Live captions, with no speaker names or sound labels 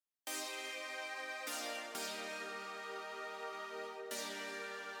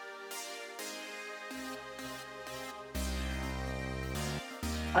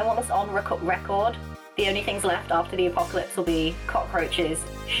I want this on record. The only things left after the apocalypse will be cockroaches,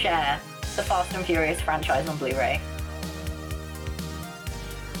 Cher, the Fast and Furious franchise on Blu-ray.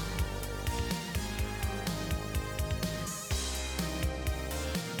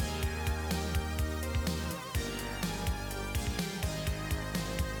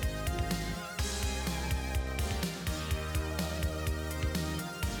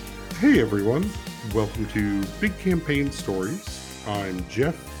 Hey everyone, welcome to Big Campaign Stories. I'm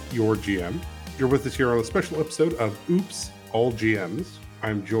Jeff, your GM. You're with us here on a special episode of Oops, All GMs.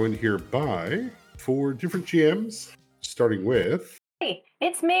 I'm joined here by 4 different GMs, starting with... Hey,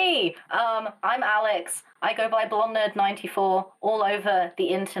 it's me! I'm Alex. I go by BlondeNerd94 all over the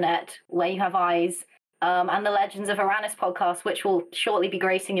internet, where you have eyes, and the Legends of Uranus podcast, which will shortly be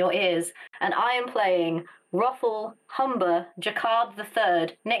gracing your ears. And I am playing Rothel Humber Jacquard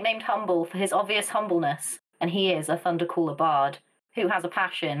III, nicknamed Humble for his obvious humbleness, and he is a Thundercaller bard who has a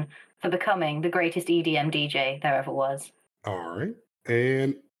passion for becoming the greatest EDM DJ there ever was. All right.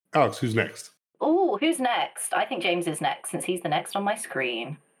 And Alex, who's next? Ooh, who's next? I think James is next, since he's the next on my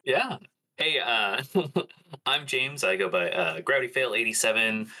screen. Yeah. Hey, I'm James. I go by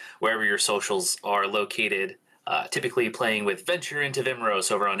GravityFail87, wherever your socials are located. Typically playing with Venture into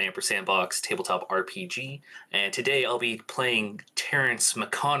Vimros over on Ampersandbox Tabletop RPG. And today I'll be playing Terrence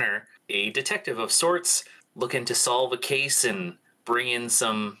McConnor, a detective of sorts, looking to solve a case and bring in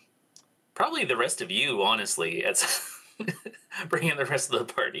some... probably the rest of you, honestly. It's bring in the rest of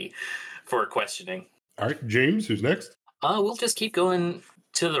the party for questioning. All right, James, who's next? We'll just keep going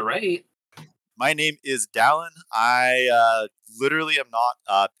to the right. My name is Dallin. I literally am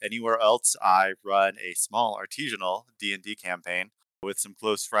not anywhere else. I run a small artisanal D&D campaign with some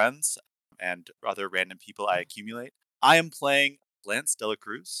close friends and other random people I accumulate. I am playing Lance Dela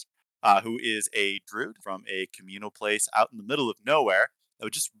Cruz, who is a druid from a communal place out in the middle of nowhere. I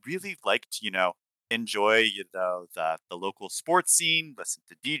would just really like to, enjoy, the local sports scene, listen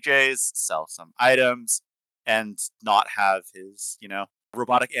to DJs, sell some items, and not have his,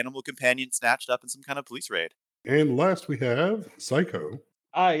 robotic animal companion snatched up in some kind of police raid. And last we have Psycho.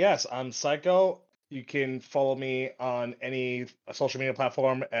 Yes, I'm Psycho. You can follow me on any social media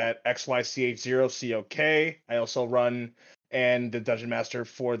platform at XYCH0COK. I also run and the Dungeon Master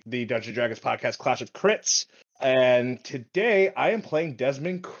for the Dungeons & Dragons podcast Clash of Crits. And today I am playing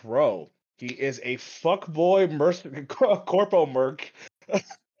Desmond Crow. He is a fuckboy corpo merc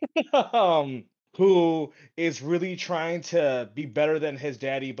who is really trying to be better than his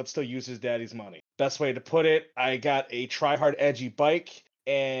daddy, but still use his daddy's money. Best way to put it, I got a try-hard edgy bike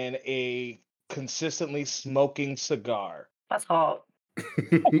and a consistently smoking cigar. That's hot.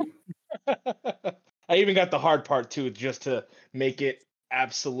 I even got the hard part too, just to make it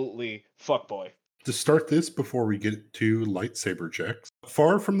absolutely fuckboy. To start this, before we get to lightsaber checks,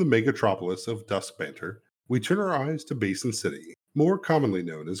 far from the megatropolis of Dusk Banter, we turn our eyes to Basin City, more commonly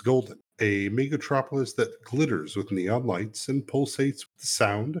known as Golden, a megatropolis that glitters with neon lights and pulsates with the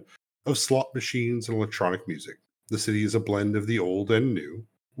sound of slot machines and electronic music. The city is a blend of the old and new,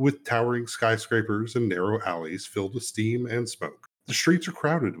 with towering skyscrapers and narrow alleys filled with steam and smoke. The streets are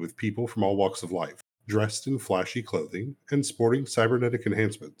crowded with people from all walks of life, dressed in flashy clothing and sporting cybernetic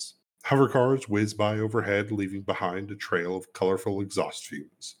enhancements. Hovercars whiz by overhead, leaving behind a trail of colorful exhaust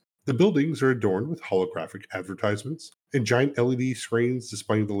fumes. The buildings are adorned with holographic advertisements and giant LED screens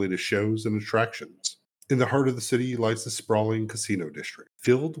displaying the latest shows and attractions. In the heart of the city lies the sprawling casino district,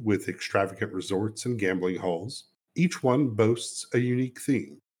 filled with extravagant resorts and gambling halls. Each one boasts a unique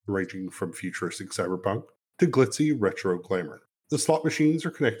theme, ranging from futuristic cyberpunk to glitzy retro glamour. The slot machines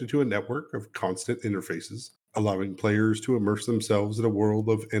are connected to a network of constant interfaces, allowing players to immerse themselves in a world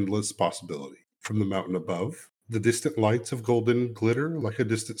of endless possibility. From the mountain above, the distant lights of Golden glitter like a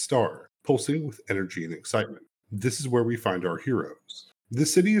distant star, pulsing with energy and excitement. This is where we find our heroes.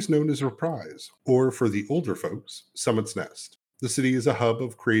 This city is known as Reprise, or for the older folks, Summit's Nest. The city is a hub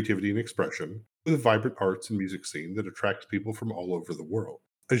of creativity and expression, with a vibrant arts and music scene that attracts people from all over the world.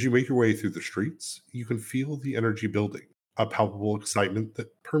 As you make your way through the streets, you can feel the energy building, a palpable excitement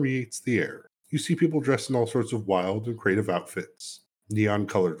that permeates the air. You see people dressed in all sorts of wild and creative outfits,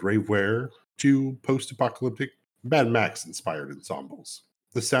 neon-colored rave wear to post-apocalyptic Mad Max-inspired ensembles.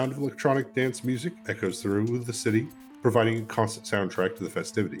 The sound of electronic dance music echoes through the city, providing a constant soundtrack to the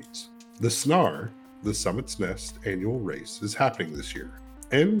festivities. The SNAR, the Summit's Nest annual race, is happening this year,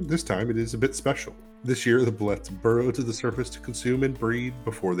 and this time it is a bit special. This year, the bullets burrow to the surface to consume and breed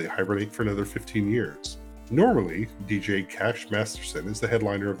before they hibernate for another 15 years. Normally, DJ Cash Masterson is the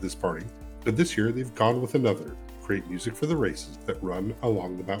headliner of this party, but this year they've gone with another, create music for the races that run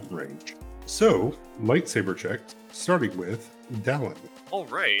along the mountain range. So, lightsaber checks, starting with Dallin. All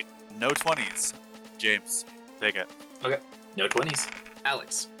right. No 20s. James, take it. Okay. No 20s.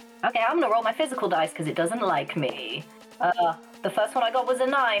 Alex. Okay, I'm gonna roll my physical dice because it doesn't like me. The first one I got was a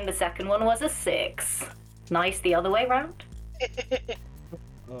 9, the second one was a 6. Nice the other way round.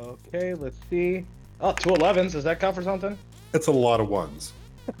 Okay, let's see. Oh, 2 11s. Does that count for something? That's a lot of ones.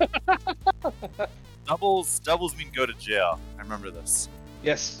 Doubles mean go to jail. I remember this.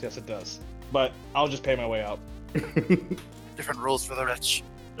 Yes, it does. But I'll just pay my way out. Different rules for the rich.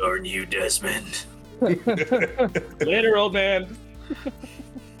 Darn you, Desmond. Later, old man.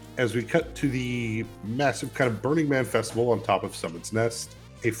 As we cut to the massive kind of Burning Man festival on top of Summit's Nest,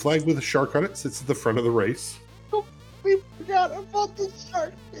 a flag with a shark on it sits at the front of the race. We forgot about the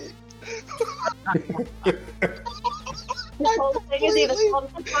shark thing. The whole thing is either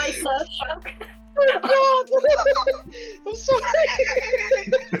sponsored by Surfshark. Oh God! I'm sorry.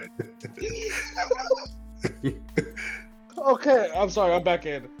 Okay, I'm sorry. I'm back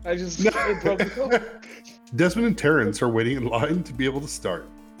in. I just it broke me. Desmond and Terrence are waiting in line to be able to start.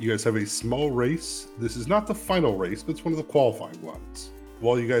 You guys have a small race. This is not the final race, but it's one of the qualifying ones.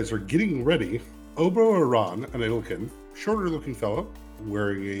 While you guys are getting ready, Obo Aran, an Ilkin, shorter looking fellow,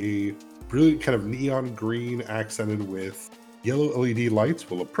 wearing a brilliant kind of neon green accented with yellow LED lights,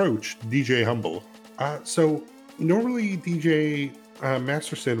 will approach DJ Humble. So normally DJ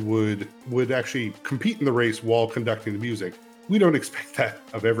Masterson would actually compete in the race while conducting the music. We don't expect that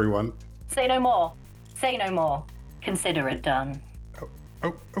of everyone. Say no more. Say no more. Consider it done.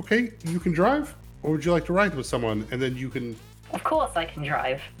 Oh, okay, you can drive? Or would you like to ride with someone and then you can... Of course I can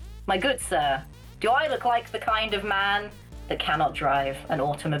drive. My good sir, do I look like the kind of man that cannot drive an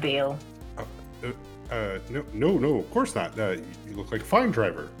automobile? No, of course not. You look like a fine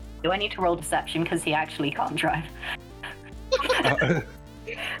driver. Do I need to roll deception because he actually can't drive?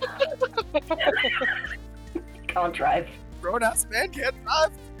 Can't drive. Grown-ass man can't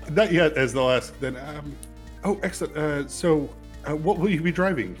drive. Not yet, as the last. Then, oh, excellent. So, what will you be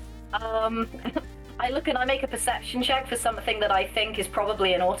driving? I look and I make a perception check for something that I think is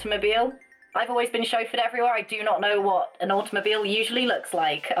probably an automobile. I've always been chauffeured everywhere. I do not know what an automobile usually looks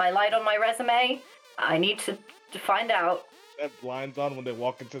like. I lied on my resume. I need to find out. That blinds on when they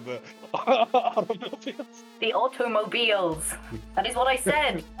walk into the automobiles. The automobiles. That is what I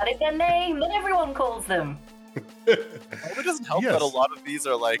said. That is their name that everyone calls them. It doesn't help Yes. that a lot of these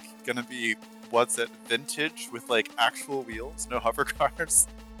are like gonna be what's it, vintage with like actual wheels, no hover cars.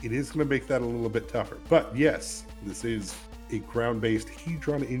 It is going to make that a little bit tougher. But yes, this is a ground-based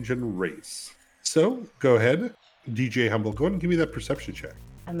Hedron engine race. So, go ahead. DJ Humble, go ahead and give me that perception check.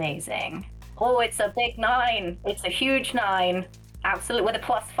 Amazing. Oh, it's a big 9. It's a huge 9. Absolute with a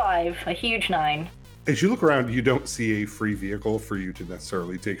 +5. A huge 9. As you look around, you don't see a free vehicle for you to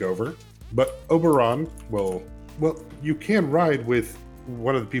necessarily take over. But Oberon, well, you can ride with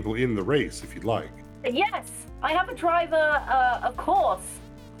one of the people in the race if you'd like. Yes, I have a driver, of course,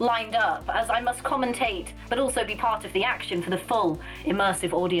 lined up, as I must commentate, but also be part of the action for the full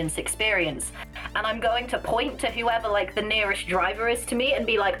immersive audience experience. And I'm going to point to whoever, like, the nearest driver is to me and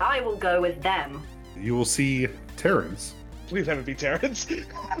be like, I will go with them. You will see Terrence. Please have it be Terrence.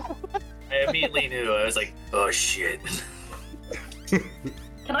 I immediately knew. I was like, oh shit.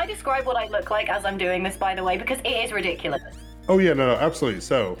 Can I describe what I look like as I'm doing this, by the way? Because it is ridiculous. Oh yeah, no, absolutely.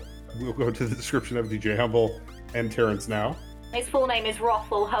 So, we'll go to the description of DJ Humble and Terrence now. His full name is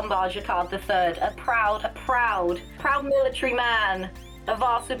Rothwell Humbar Jacquard III, a proud military man, a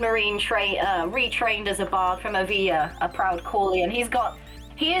Varsud Marine retrained as a bard from Avia, a proud Corleon.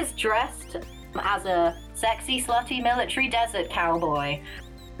 He is dressed as a sexy, slutty military desert cowboy.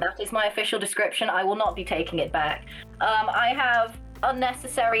 That is my official description. I will not be taking it back. I have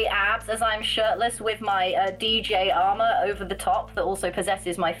unnecessary abs as I'm shirtless with my DJ armor over the top that also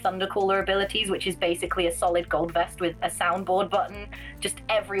possesses my Thundercooler abilities, which is basically a solid gold vest with a soundboard button just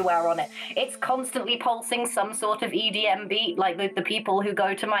everywhere on it. It's constantly pulsing some sort of EDM beat, like the people who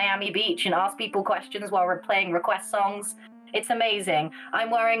go to Miami Beach and ask people questions while we're playing request songs. It's amazing.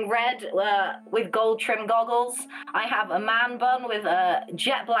 I'm wearing red with gold trim goggles. I have a man bun with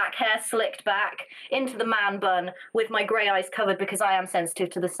jet black hair slicked back into the man bun with my grey eyes covered because I am sensitive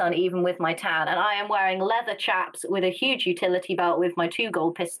to the sun even with my tan. And I am wearing leather chaps with a huge utility belt with my 2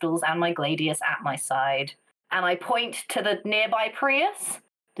 gold pistols and my Gladius at my side. And I point to the nearby Prius.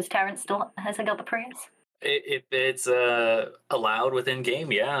 Has he got the Prius? It's allowed within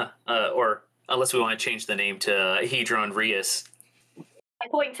game, yeah. Or unless we want to change the name to Hedron Rius. I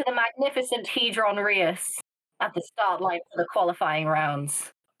point to the magnificent Hedron Rius at the start line for the qualifying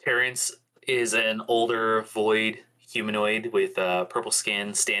rounds. Terrence is an older Void humanoid with purple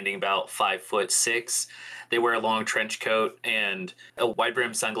skin, standing about 5'6". They wear a long trench coat and wide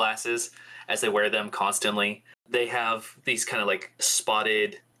brim sunglasses as they wear them constantly. They have these kind of like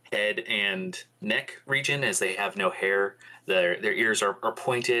spotted head and neck region as they have no hair. Their ears are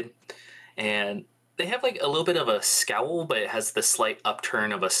pointed, and they have like a little bit of a scowl, but it has the slight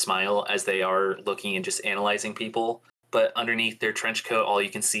upturn of a smile as they are looking and just analyzing people. But underneath their trench coat, all you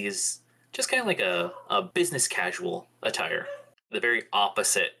can see is just kind of like a business casual attire. The very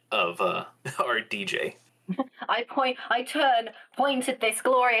opposite of our DJ. I turn, point at this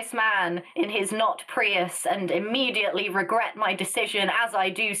glorious man in his not Prius, and immediately regret my decision as I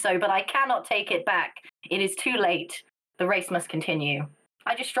do so, but I cannot take it back. It is too late. The race must continue.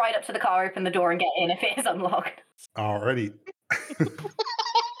 I just stride up to the car, open the door, and get in if it is unlocked. Alrighty.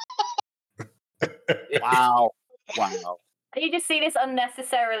 Wow. You just see this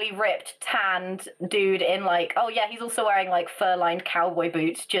unnecessarily ripped, tanned dude in like, oh yeah, he's also wearing like fur-lined cowboy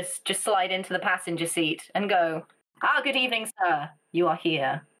boots, just slide into the passenger seat and go, good evening, sir. You are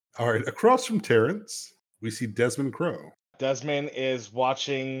here. All right. Across from Terrence, we see Desmond Crow. Desmond is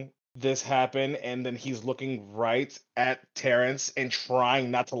watching this happen, and then he's looking right at Terrence and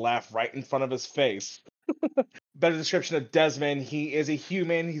trying not to laugh right in front of his face. Better description of Desmond: he is a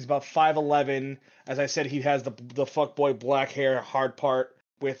human. He's about 5'11". As I said, he has the fuckboy black hair, hard part,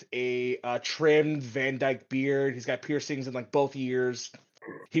 with a trimmed Van Dyke beard. He's got piercings in like both ears.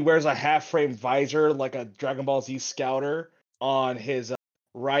 He wears a half-frame visor like a Dragon Ball Z scouter on his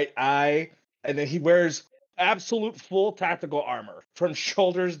right eye, and then he wears absolute full tactical armor from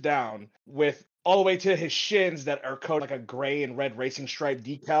shoulders down, with all the way to his shins that are coated like a gray and red racing stripe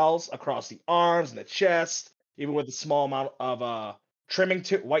decals across the arms and the chest, even with a small amount of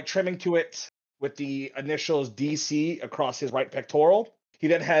white trimming to it, with the initials DC across his right pectoral. He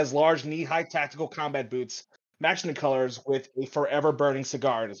then has large knee-high tactical combat boots, matching the colors, with a forever burning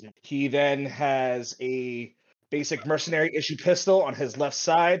cigar in his mouth. He then has a basic mercenary issue pistol on his left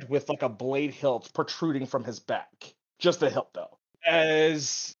side with like a blade hilt protruding from his back. Just the hilt though.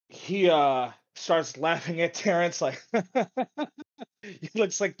 As he starts laughing at Terrence, like, it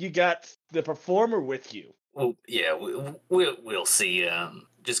looks like you got the performer with you. Well, yeah, we'll see.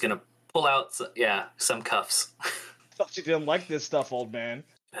 Just gonna pull out some cuffs. Thought you didn't like this stuff, old man.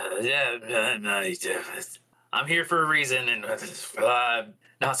 I'm here for a reason, and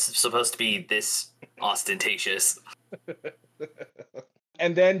not supposed to be this ostentatious.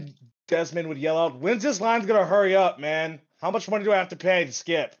 And then Desmond would yell out, "When's this line's gonna hurry up, man? How much money do I have to pay to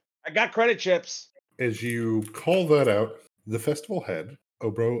skip? I got credit chips." As you call that out, the festival head,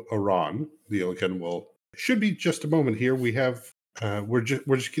 Obro Aran, the Illican, should be just a moment here. We have we're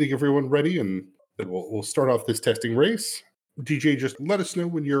just getting everyone ready, and then we'll start off this testing race. DJ, just let us know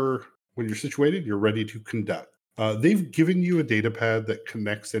when you're situated. You're ready to conduct. They've given you a data pad that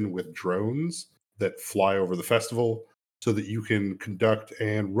connects in with drones that fly over the festival, so that you can conduct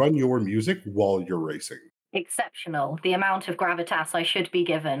and run your music while you're racing. Exceptional. The amount of gravitas I should be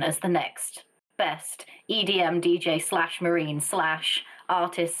given as the next best EDM DJ / marine /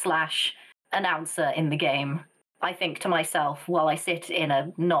 artist / announcer in the game. I think to myself while I sit in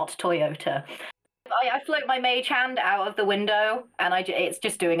a not Toyota. I float my mage hand out of the window, and it's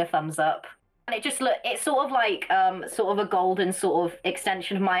just doing a thumbs up. And it's sort of like sort of a golden sort of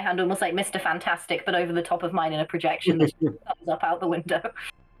extension of my hand, almost like Mr. Fantastic, but over the top of mine in a projection. Thumbs up out the window.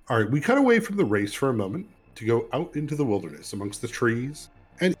 All right, we cut away from the race for a moment to go out into the wilderness amongst the trees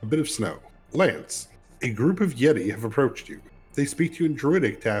and a bit of snow. Lance, a group of Yeti have approached you. They speak to you in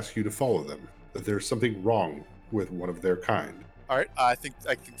Druidic to ask you to follow them, that there's something wrong with one of their kind. All right, I think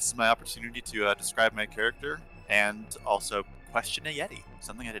this is my opportunity to describe my character and also question a Yeti,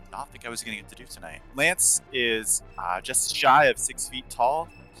 something I did not think I was going to get to do tonight. Lance is just shy of 6 feet tall.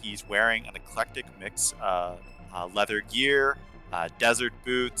 He's wearing an eclectic mix of leather gear, desert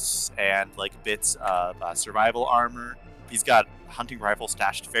boots, and like bits of survival armor. He's got a hunting rifle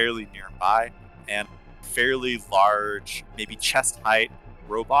stashed fairly nearby, and fairly large, maybe chest height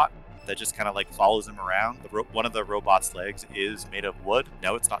robot that just kind of like follows him around. One of the robot's legs is made of wood.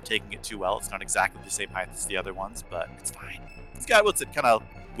 No, it's not taking it too well. It's not exactly the same height as the other ones, but it's fine. He's got what's it, kind of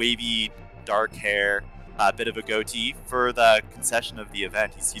wavy, dark hair, a bit of a goatee. For the concession of the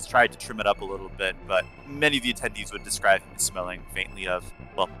event, he's tried to trim it up a little bit, but many of the attendees would describe him as smelling faintly of,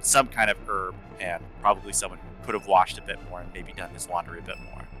 well, some kind of herb, and probably someone who could have washed a bit more and maybe done his laundry a bit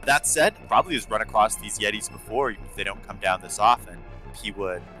more. That said, probably has run across these Yetis before, even if they don't come down this often. He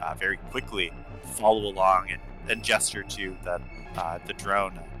would very quickly follow along and gesture to the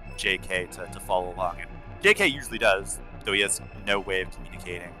drone, JK, to follow along. And JK usually does, though he has no way of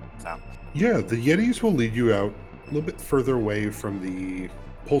communicating. So yeah, the Yetis will lead you out a little bit further away from the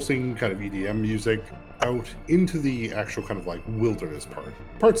pulsing kind of EDM music out into the actual kind of like wilderness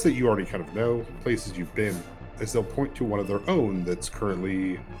parts that you already kind of know, places you've been, as they'll point to one of their own that's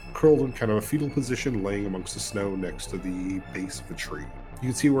currently curled in kind of a fetal position laying amongst the snow next to the base of a tree. You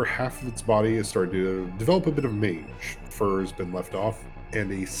can see where half of its body is starting to develop a bit of mange. Fur has been left off,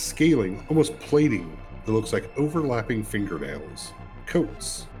 and a scaling, almost plating, that looks like overlapping fingernails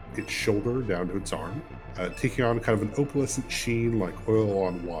coats its shoulder down to its arm, taking on kind of an opalescent sheen like oil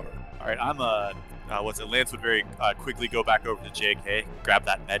on water. All right, Lance would very quickly go back over to JK, grab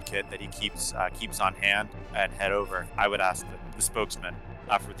that med kit that he keeps on hand, and head over. I would ask the spokesman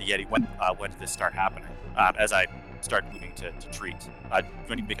for the Yeti, when did this start happening? As I start moving to treat. Do you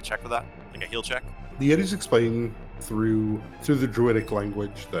want to make a check for that? Like a heal check? The Yeti's explaining through the druidic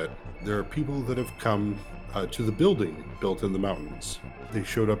language that there are people that have come to the building built in the mountains. They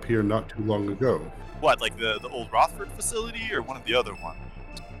showed up here not too long ago. What, like the old Rothford facility or one of the other ones?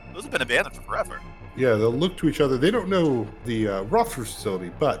 Those have been abandoned for forever. Yeah, they'll look to each other. They don't know the Rothford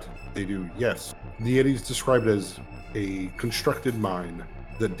facility, but they do, yes. The Yeti's described as a constructed mine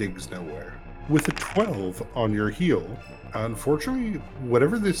that digs nowhere. With a 12 on your heal, unfortunately,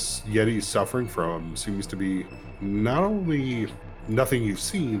 whatever this Yeti is suffering from seems to be not only nothing you've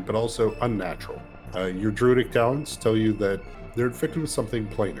seen, but also unnatural. Your druidic talents tell you that they're infected with something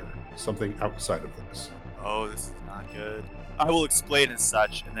plainer, something outside of this. Oh, this is not good. I will explain as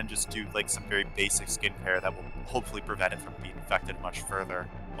such, and then just do like some very basic skincare that will hopefully prevent it from being infected much further,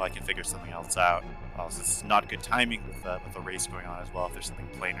 while I can figure something else out. So this is not good timing with a race going on as well. If there's something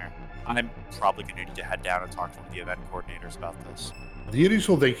plainer, I'm probably going to need to head down and talk to one of the event coordinators about this. The Yetis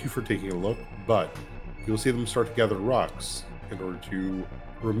will thank you for taking a look, but you'll see them start to gather rocks in order to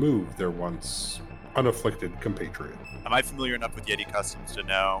remove their once unafflicted compatriot. Am I familiar enough with Yeti customs to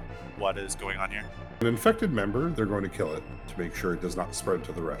know what is going on here? An infected member, they're going to kill it to make sure it does not spread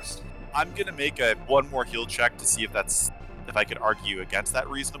to the rest. I'm going to make one more heal check to see if I could argue against that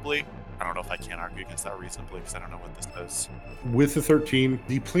reasonably. I don't know if I can argue against that reasonably because I don't know what this is. With the 13,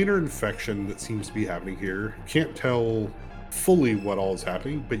 the planar infection that seems to be happening here, can't tell fully what all is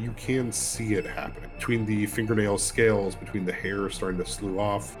happening, but you can see it happening. Between the fingernail scales, between the hair starting to slew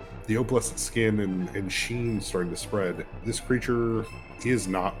off, the opalescent skin and sheen starting to spread, this creature is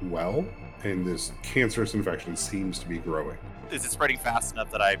not well, and this cancerous infection seems to be growing. Is it spreading fast enough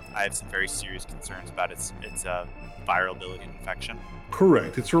that I have some very serious concerns about its viral ability and infection?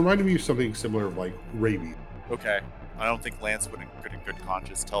 Correct. It's reminding me of something similar of like rabies. Okay. I don't think Lance would, in good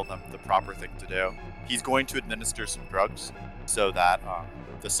conscience, tell them the proper thing to do. He's going to administer some drugs so that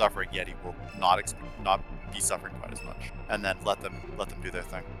the suffering Yeti will not be suffering quite as much, and then let them do their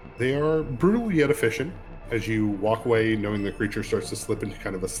thing. They are brutal yet efficient. As you walk away, knowing the creature starts to slip into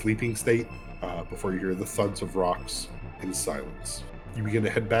kind of a sleeping state, before you hear the thuds of rocks in silence. You begin to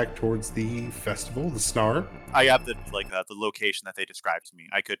head back towards the festival, the Snar. I have the location that they described to me.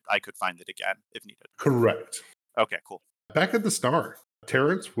 I could find it again if needed. Correct. Okay, cool. Back at the Star,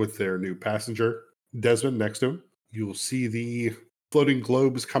 Terrence with their new passenger, Desmond next to him. You'll see the floating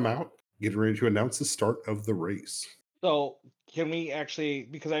globes come out, getting ready to announce the start of the race. So can we actually,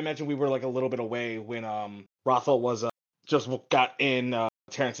 because I imagine we were like a little bit away when Rothel was just got in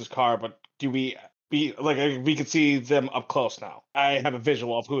Terrence's car, but do we we could see them up close now? I have a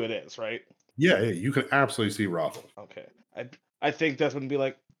visual of who it is, right? Yeah, you can absolutely see Rothel. Okay. I think Desmond would be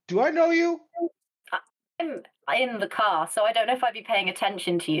like, do I know you? I'm in the car, so I don't know if I'd be paying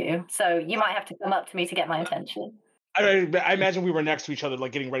attention to you. So you might have to come up to me to get my attention. I imagine we were next to each other,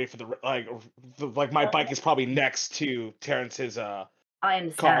 like getting ready for the my bike is probably next to Terrence's I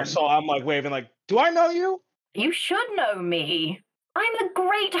understand. car, so I'm like waving, like, do I know you? You should know me. I'm the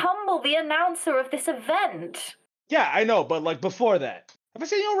Great Humble, the announcer of this event. Yeah, I know, but like before that, have I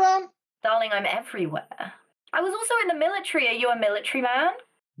seen you around? Darling, I'm everywhere. I was also in the military. Are you a military man?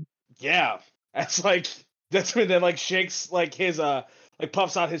 Yeah, that's when then like shakes like his like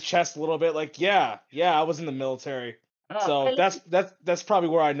puffs out his chest a little bit, like yeah, I was in the military. So that's probably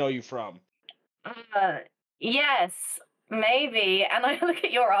where I know you from. Yes, maybe. And I look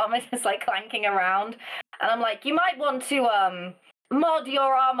at your armor just like clanking around, and I'm like, you might want to mod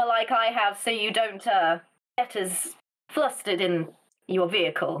your armor like I have, so you don't get as flustered in your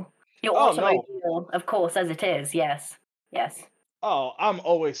vehicle. Your automobile, of course, as it is. Yes. Oh, I'm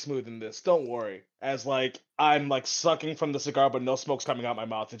always smooth in this. Don't worry. As like I'm like sucking from the cigar, but no smoke's coming out my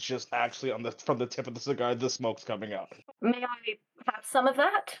mouth. It's just actually from the tip of the cigar, the smoke's coming out. May I have some of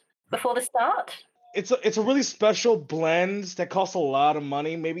that before the start? It's a really special blend that costs a lot of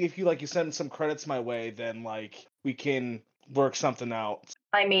money. Maybe if you send some credits my way, then like we can work something out.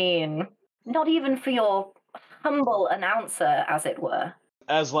 I mean, not even for your humble announcer, as it were.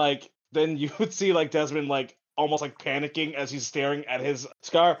 As like, then you would see like Desmond like almost like panicking as he's staring at his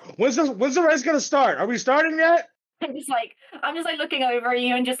scar. When's the race gonna start? Are we starting yet? I'm just like looking over at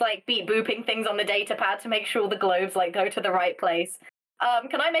you and just like beep booping things on the data pad to make sure the globes like go to the right place.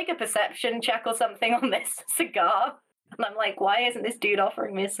 Can I make a perception check or something on this cigar? And I'm like, why isn't this dude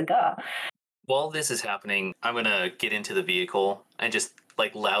offering me a cigar? While this is happening, I'm gonna get into the vehicle and just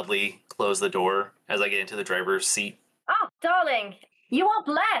like loudly close the door as I get into the driver's seat. Oh, darling, you are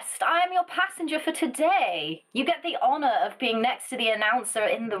blessed. I am your passenger for today. You get the honor of being next to the announcer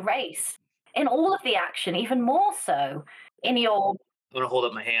in the race. In all of the action, even more so. In your... I'm gonna hold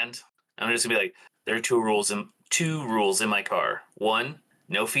up my hand. I'm just gonna be like, there are two rules in my car. 1,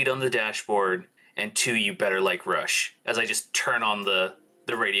 no feet on the dashboard, and 2, you better like Rush. As I just turn on the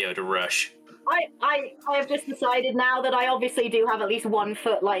radio to Rush. I have just decided now that I obviously do have at least 1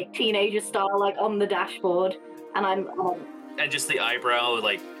 foot, like, teenager style, like, on the dashboard. And I'm... And just the eyebrow,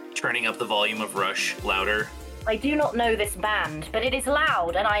 like, turning up the volume of Rush louder. I do not know this band, but it is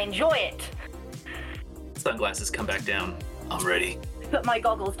loud, and I enjoy it. Sunglasses come back down. I'm ready. Put my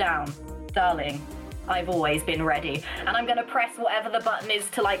goggles down. Darling, I've always been ready. And I'm going to press whatever the button is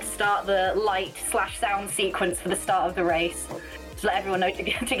to, like, start the light/sound sequence for the start of the race. To let everyone know to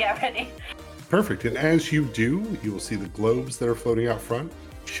get ready. Perfect. And as you do, you will see the globes that are floating out front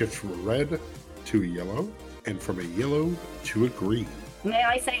shift from a red to a yellow, and from a yellow to a green. May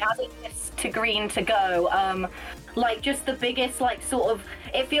I say, as it shifts to green to go, like, just the biggest, like, sort of,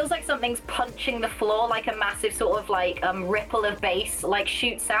 it feels like something's punching the floor, like a massive sort of, like, ripple of bass, like,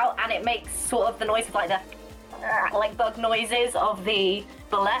 shoots out, and it makes sort of the noise of, like, the, like, bug noises of the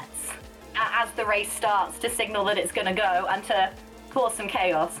bullets as the race starts to signal that it's gonna go and to cause some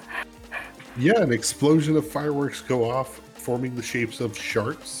chaos. Yeah, an explosion of fireworks go off, forming the shapes of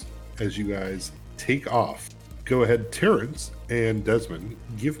sharks as you guys take off. Go ahead, Terrence and Desmond,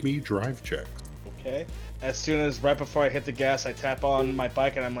 give me drive checks. Okay. As soon as right before I hit the gas, I tap on my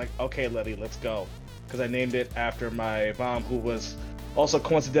bike and I'm like, okay, Letty, let's go. Because I named it after my mom, who was also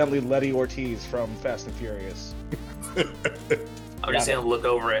coincidentally Letty Ortiz from Fast and Furious. I'm just gonna look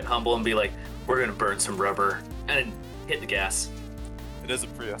over at Humble and be like, we're gonna burn some rubber, and then hit the gas. It is a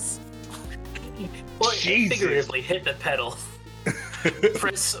Prius. Well, Jesus. figuratively hit the pedal.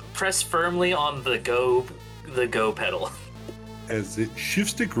 press firmly on the go pedal. As it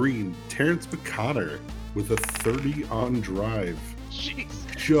shifts to green, Terrence McConnor with a 30 on drive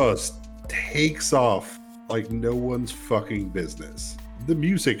Jeez. just takes off like no one's fucking business. The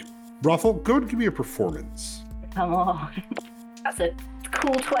music, Rothel, go ahead and give me a performance. Come on. That's a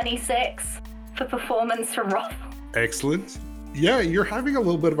cool 26 for performance from Roth. Excellent. Yeah, you're having a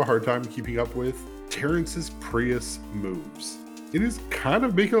little bit of a hard time keeping up with Terrence's Prius moves. It is kind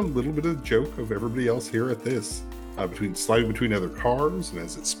of making a little bit of a joke of everybody else here at this, sliding between other cars, and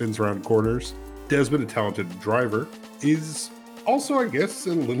as it spins around corners. Desmond, a talented driver, is also, I guess, a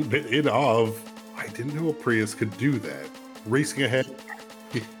little bit in awe of, I didn't know a Prius could do that. Racing ahead.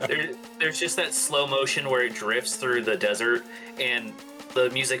 There's just that slow motion where it drifts through the desert, and the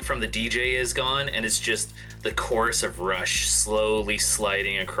music from the DJ is gone, and it's just the chorus of Rush slowly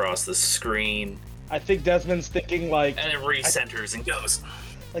sliding across the screen. I think Desmond's thinking like... And it recenters and goes.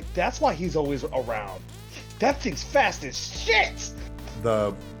 Like, that's why he's always around. That thing's fast as shit!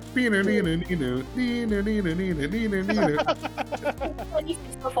 The...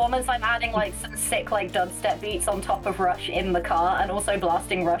 Performance, I'm adding like some sick like dubstep beats on top of Rush in the car, and also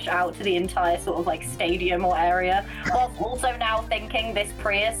blasting Rush out to the entire sort of like stadium or area, whilst also now thinking this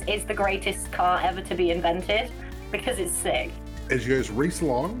Prius is the greatest car ever to be invented because it's sick. As you guys race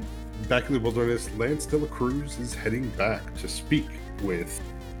along, back in the wilderness, Lance De La Cruz is heading back to speak with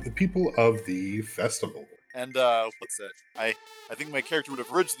the people of the festival. And what's it? I think my character would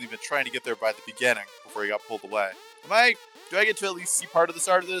have originally been trying to get there by the beginning before he got pulled away. Do I get to at least see part of the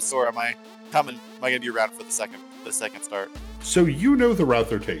start of this, or am I going to be around for the second start? So you know the route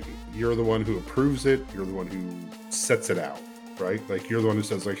they're taking. You're the one who approves it. You're the one who sets it out, right? Like, you're the one who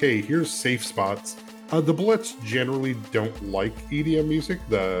says, like, hey, here's safe spots. The Bullets generally don't like EDM music.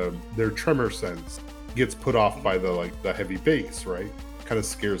 Their tremor sense gets put off by the heavy bass, right? Kind of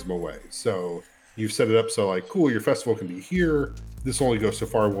scares them away. So you've set it up so, like, cool, your festival can be here. This only goes so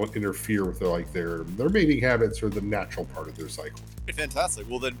far, won't interfere with their mating habits or the natural part of their cycle. Fantastic.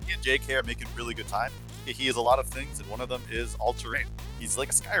 Well, then me and JK are making really good time. He is a lot of things, and one of them is all-terrain. He's like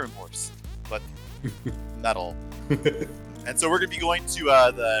a Skyrim horse, but metal. And so we're going to be going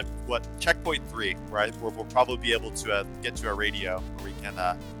to checkpoint 3, right? Where we'll probably be able to get to our radio, where we can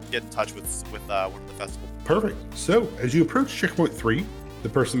get in touch with one of the festival. Perfect. So as you approach checkpoint 3, The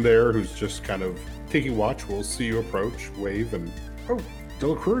person there who's just kind of taking watch will see you approach, wave, and oh,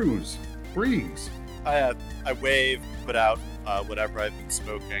 Dela Cruz, greetings. I wave, put out whatever I've been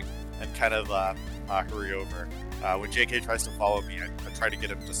smoking, and kind of hurry over. When JK tries to follow me, I try to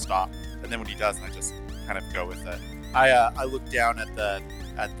get him to stop, and then when he doesn't, I just kind of go with it. I look down at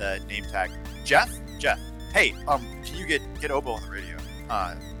the name tag. Jeff, hey, can you get Obo on the radio?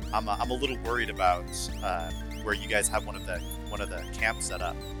 I'm a little worried about where you guys have one of the camps set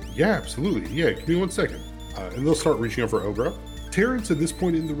up. Yeah, absolutely. Yeah, give me 1 second. And they'll start reaching out for Obra. Terrence, at this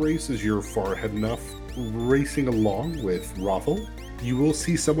point in the race, as you're far ahead enough, racing along with Rothel, you will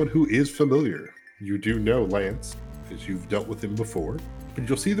see someone who is familiar. You do know Lance, as you've dealt with him before, but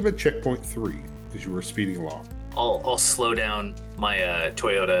you'll see them at checkpoint 3 as you are speeding along. I'll slow down my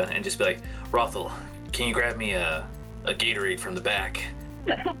Toyota and just be like, Rothel, can you grab me a Gatorade from the back?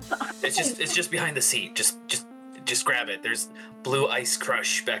 It's just behind the seat. Just grab it. There's Blue Ice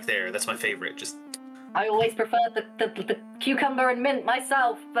Crush back there. That's my favorite. I always prefer the cucumber and mint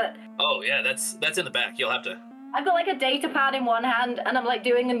myself, but Oh yeah, that's in the back. You'll have to. I've got like a data pad in one hand and I'm like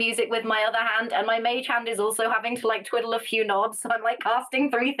doing the music with my other hand, and my mage hand is also having to like twiddle a few knobs, so I'm like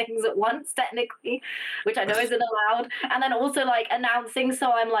casting 3 things at once technically, which I know isn't allowed, and then also like announcing,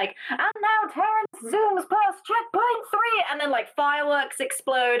 so I'm like, and now Terrence zooms past checkpoint 3, and then like fireworks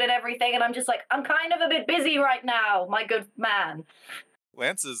explode and everything, and I'm just like, I'm kind of a bit busy right now, my good man.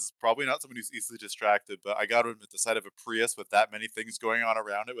 Lance is probably not someone who's easily distracted, but I got him at the side of a Prius with that many things going on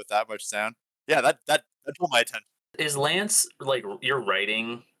around it with that much sound. Yeah, that drew my attention. Is Lance like you're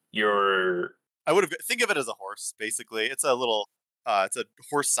riding your? I would have think of it as a horse, basically. It's a little, it's a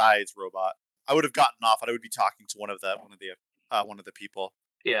horse-sized robot. I would have gotten off, and I would be talking to one of the people.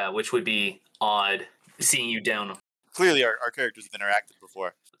 Yeah, which would be odd seeing you down. Clearly, our characters have interacted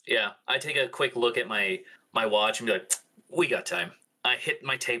before. Yeah, I take a quick look at my watch and be like, we got time. I hit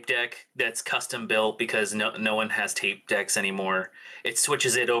my tape deck that's custom built because no one has tape decks anymore. It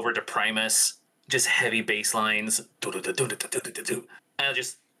switches it over to Primus, just heavy bass lines. And I'll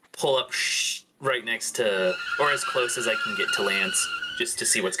just pull up right next to, or as close as I can get to Lance, just to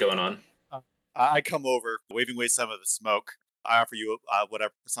see what's going on. I come over, waving away some of the smoke. I offer you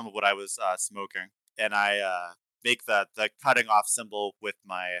some of what I was smoking, and I make the cutting off symbol with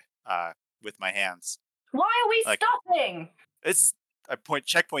my hands. Why are we stopping? I point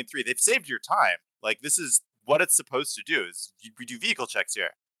checkpoint 3. They've saved your time. Like, this is what it's supposed to do. We do vehicle checks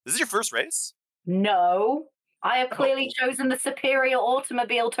here. This is your first race? No. I have clearly chosen the superior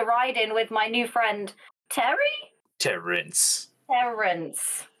automobile to ride in with my new friend, Terrence.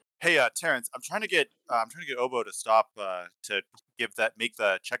 Hey, Terrence, I'm trying to get Obo to stop to make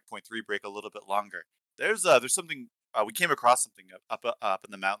the checkpoint 3 break a little bit longer. There's something we came across something up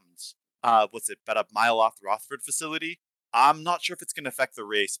in the mountains. What's it? About a mile off the Rothford facility. I'm not sure if it's going to affect the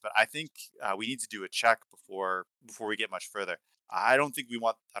race, but I think we need to do a check before we get much further. I don't think we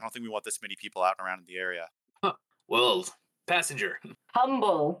want this many people out and around in the area. Huh. Well, passenger.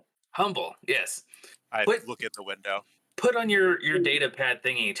 Humble. Yes. I look at the window. Put on your data pad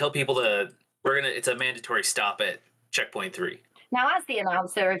thingy. Tell people it's a mandatory stop at checkpoint 3. Now, as the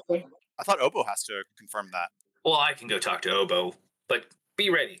announcer, I thought Obo has to confirm that. Well, I can go talk to Obo, but be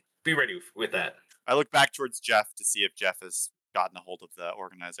ready. Be ready with that. I look back towards Jeff to see if Jeff has gotten a hold of the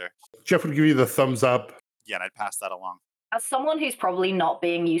organizer. Jeff would give you the thumbs up. Yeah, and I'd pass that along. As someone who's probably not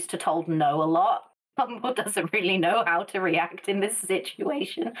being used to told no a lot, Humble doesn't really know how to react in this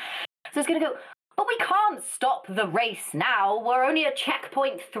situation. So it's going to go, but we can't stop the race now. We're only at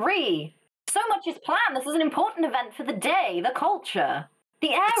checkpoint 3. So much is planned. This is an important event for the day, the culture,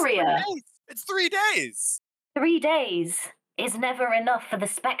 the area. It's 3 days. 3 days is never enough for the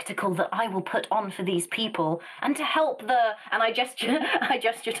spectacle that I will put on for these people, and to help and I gesture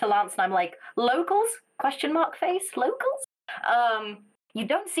to Lance, and I'm like, locals? ? Face? Locals? You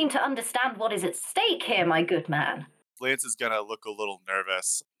don't seem to understand what is at stake here, my good man. Lance is gonna look a little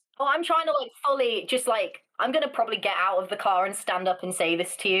nervous. Oh, I'm trying to fully I'm gonna probably get out of the car and stand up and say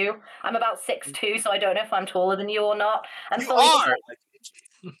this to you. I'm about 6'2", so I don't know if I'm taller than you or not. And you are!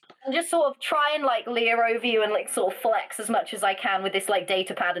 And just sort of try and leer over you and sort of flex as much as I can with this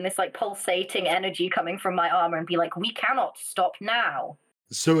data pad and this pulsating energy coming from my armor, and be like, we cannot stop now.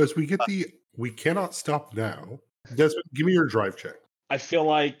 So as we get we cannot stop now. Desmond, give me your drive check. I feel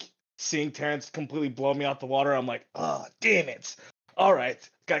like seeing Terrence completely blow me out the water, I'm like, oh, damn it. All right,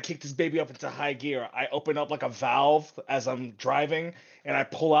 gotta kick this baby up into high gear. I open up a valve as I'm driving, and I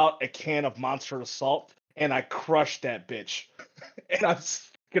pull out a can of Monster Assault, and I crush that bitch. And I'm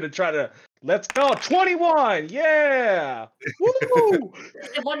gonna try to, let's go, 21, yeah! Woo!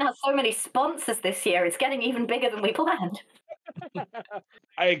 One has so many sponsors this year, it's getting even bigger than we planned.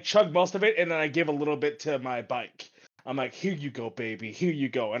 I chug most of it, and then I give a little bit to my bike. I'm like, here you go, baby. Here you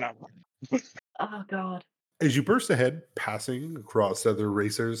go. And I Oh god. As you burst ahead, passing across other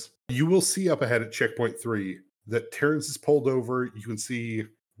racers, you will see up ahead at checkpoint 3 that Terrence is pulled over. You can see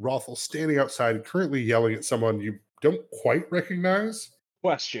Rothel standing outside, currently yelling at someone you don't quite recognize.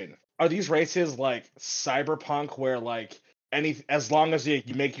 question. Are these races like Cyberpunk where like as long as you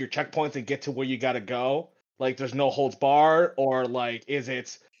make your checkpoints and get to where you gotta go, like there's no holds barred, or like is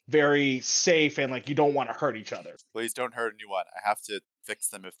it very safe and like you don't want to hurt each other? Please don't hurt anyone. I have to fix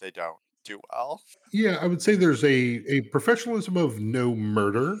them if they don't do well. Yeah, I would say there's a professionalism of no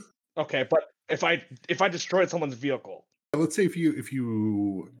murder. Okay, but if I destroyed someone's vehicle, Let's say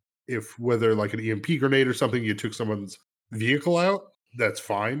if whether like an EMP grenade or something, you took someone's vehicle out, that's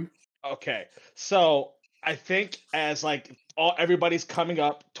fine. okay. So I think as like everybody's coming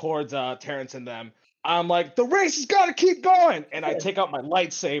up towards Terrence and them, I'm like, the race has got to keep going, and I take out my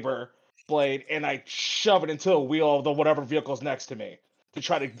lightsaber blade and I shove it into the wheel of the whatever vehicle's next to me to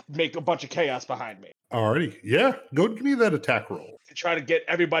try to make a bunch of chaos behind me. Alrighty. Yeah, go give me that attack roll. To try to get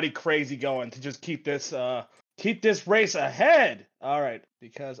everybody crazy going to just keep this race ahead. All right,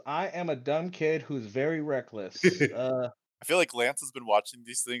 because I am a dumb kid who's very reckless. I feel like Lance has been watching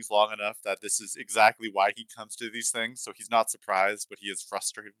these things long enough that this is exactly why he comes to these things. So he's not surprised, but he is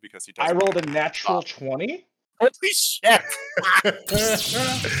frustrated because he doesn't. I rolled a natural 20. Holy shit!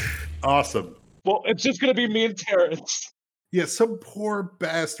 Awesome. Well, it's just gonna be me and Terrence. Yeah, some poor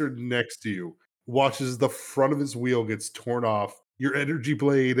bastard next to you watches the front of his wheel gets torn off. Your energy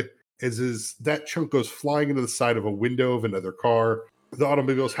blade, that chunk goes flying into the side of a window of another car. The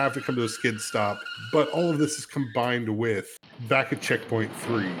automobiles have to come to a skid stop, but all of this is combined with, back at checkpoint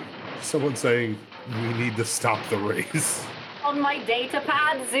 3, someone saying, we need to stop the race. On my data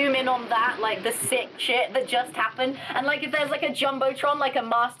pad, zoom in on that, like the sick shit that just happened. And like if there's like a Jumbotron, like a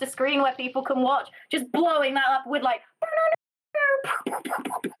master screen where people can watch, just blowing that up with like...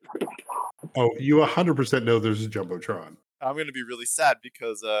 Oh, you 100% know there's a Jumbotron. I'm going to be really sad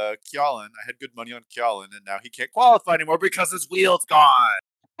because Kjolin, I had good money on Kjolin, and now he can't qualify anymore because his wheel's gone.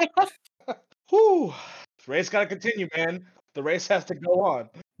 Whew. The race got to continue, man. The race has to go on.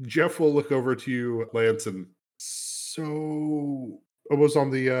 Jeff will look over to you, Lance, and so it was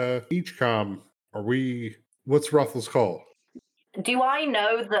on the Beachcom. What's Rothel's call? Do I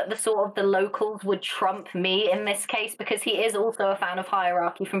know that the locals would trump me in this case? Because he is also a fan of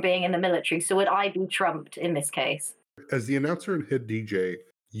hierarchy from being in the military. So would I be trumped in this case? As the announcer and head DJ,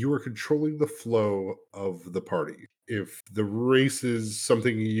 you are controlling the flow of the party. If the race is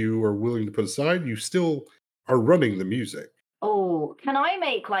something you are willing to put aside, you still are running the music. Oh, can I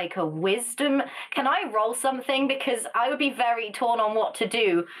make like a wisdom? Can I roll something? Because I would be very torn on what to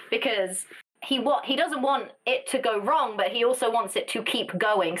do, because he doesn't want it to go wrong, but he also wants it to keep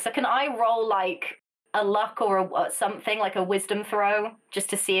going. So can I roll like a luck or something, like a wisdom throw, just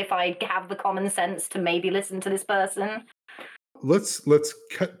to see if I have the common sense to maybe listen to this person? Let's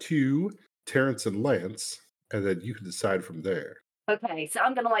cut to Terrence and Lance, and then you can decide from there. Okay, so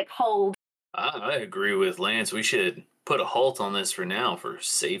I'm gonna like hold. I agree with Lance. We should put a halt on this for now for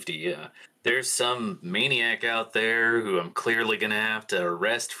safety. Yeah, there's some maniac out there who I'm clearly gonna have to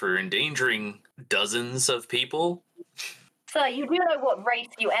arrest for endangering dozens of people. Sir, you do know what race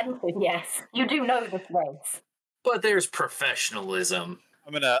you entered, yes. You do know this race. But there's professionalism.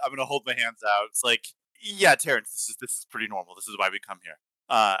 I'm gonna hold my hands out. It's like, yeah, Terrence, this is pretty normal. This is why we come here.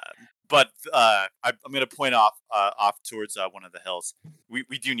 But I'm gonna point off towards one of the hills. We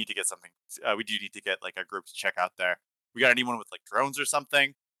do need to get something. We do need to get like a group to check out there. We got anyone with like drones or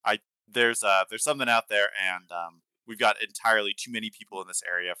something? There's something out there, and we've got entirely too many people in this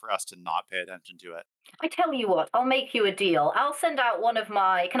area for us to not pay attention to it. I tell you what, I'll make you a deal. I'll send out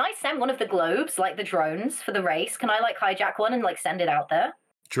can I send one of the globes, like the drones for the race? Can I like hijack one and like send it out there?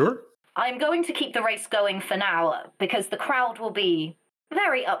 Sure. I'm going to keep the race going for now, because the crowd will be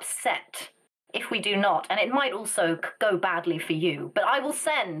very upset if we do not, and it might also go badly for you. But I will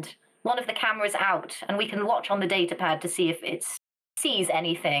send one of the cameras out, and we can watch on the datapad to see if it sees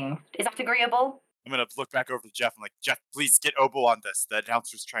anything. Is that agreeable? I'm gonna look back over to Jeff. I'm like, Jeff, please get Obo on this. The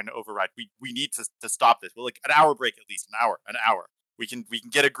announcer's trying to override. We need to stop this. Well, like an hour break at least. An hour. We can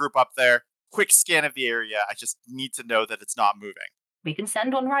get a group up there. Quick scan of the area. I just need to know that it's not moving. We can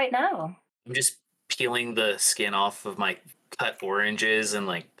send one right now. I'm just peeling the skin off of my cut oranges and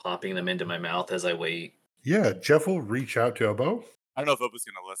like popping them into my mouth as I wait. Yeah, Jeff will reach out to Obo. I don't know if Obo's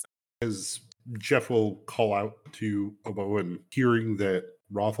gonna listen. As Jeff will call out to Obo, and hearing that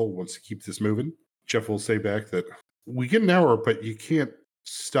Rothel wants to keep this moving, Jeff will say back that we get an hour, but you can't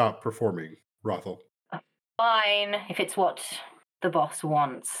stop performing, Rothel. Fine, if it's what the boss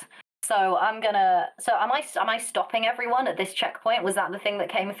wants. So am I stopping everyone at this checkpoint? Was that the thing that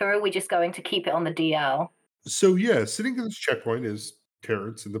came through? We're just going to keep it on the DL. So yeah, sitting at this checkpoint is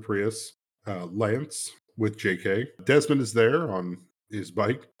Terrence in the Prius, Lance with JK. Desmond is there on his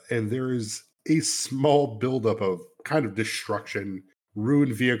bike, and there is a small buildup of kind of destruction,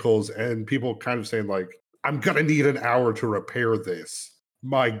 ruined vehicles, and people kind of saying like, I'm gonna need an hour to repair this.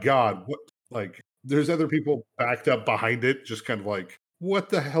 My God, what like there's other people backed up behind it, just kind of like, what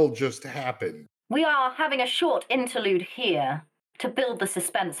the hell just happened? We are having a short interlude here to build the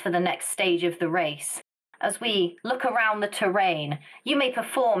suspense for the next stage of the race. As we look around the terrain, you may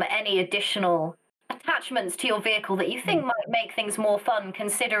perform any additional attachments to your vehicle that you think might make things more fun,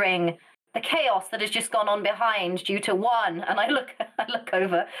 considering the chaos that has just gone on behind due to one. And I look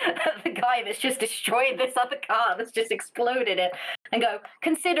over at the guy that's just destroyed this other car, that's just exploded it, and go,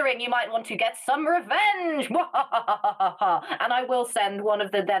 considering you might want to get some revenge. And I will send one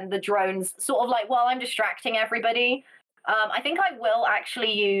of the drones, sort of like while I'm distracting everybody. I think I will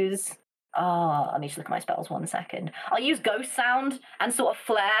actually use. Let me just look at my spells 1 second. I'll use ghost sound and sort of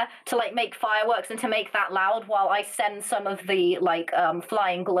flare to like make fireworks and to make that loud while I send some of the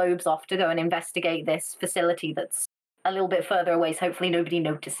flying globes off to go and investigate this facility that's a little bit further away, so hopefully nobody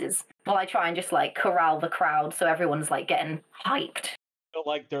notices. While I try and just like corral the crowd so everyone's like getting hyped. I feel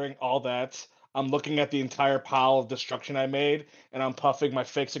like during all that, I'm looking at the entire pile of destruction I made, and I'm puffing my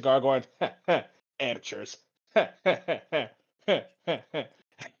fake cigar, going, amateurs.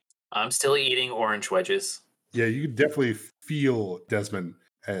 I'm still eating orange wedges. Yeah, you can definitely feel Desmond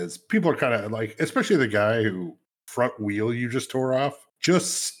as people are kind of like, especially the guy who front wheel you just tore off,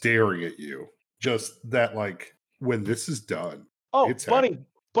 just staring at you. Just that, like, when this is done. Oh, it's buddy,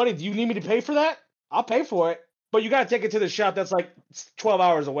 do you need me to pay for that? I'll pay for it. But you got to take it to the shop that's like 12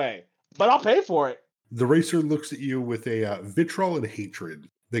 hours away. But I'll pay for it. The racer looks at you with a vitriol and hatred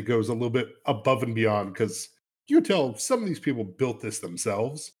that goes a little bit above and beyond, because you can tell some of these people built this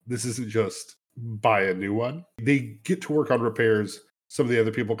themselves. This isn't just buy a new one. They get to work on repairs. Some of the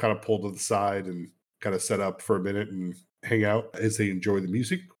other people kind of pull to the side and kind of set up for a minute and hang out as they enjoy the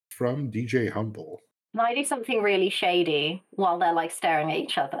music from DJ Humble. Can I do something really shady while they're like staring at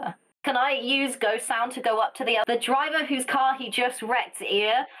each other? Can I use ghost sound to go up to the other driver whose car he just wrecked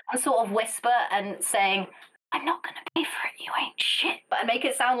ear and sort of whisper and saying, I'm not going to pay for it, you ain't shit. And make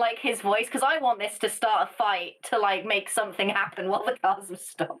it sound like his voice, because I want this to start a fight to like make something happen while the cars have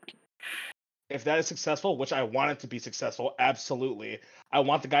stopped. If that is successful, which I want it to be successful, absolutely. I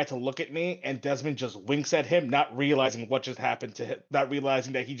want the guy to look at me and Desmond just winks at him, not realizing what just happened to him, not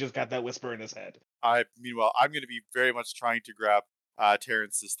realizing that he just got that whisper in his head. Meanwhile, I'm going to be very much trying to grab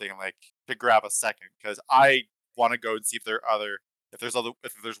Terrence's thing, like to grab a second, because I want to go and see if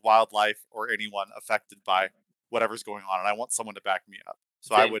there's wildlife or anyone affected by whatever's going on, and I want someone to back me up.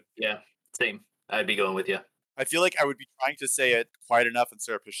 So Same. Same. I'd be going with you. I feel like I would be trying to say it quiet enough and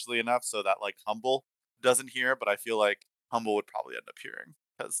surreptitiously enough so that like Humble doesn't hear, but I feel like Humble would probably end up hearing,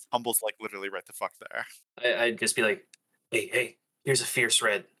 because Humble's like literally right the fuck there. I'd just be like, hey, here's a fierce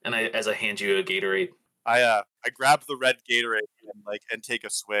red, and as I hand you a Gatorade. I grab the red Gatorade and take a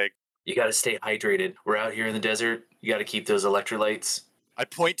swig. You got to stay hydrated. We're out here in the desert. You got to keep those electrolytes. I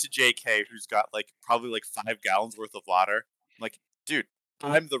point to JK, who's got probably 5 gallons worth of water. I'm like, dude,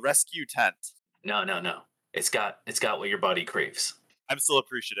 I'm the rescue tent. No. It's got what your body craves. I'm still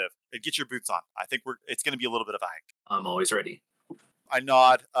appreciative. And get your boots on. I think it's going to be a little bit of a hike. I'm always ready. I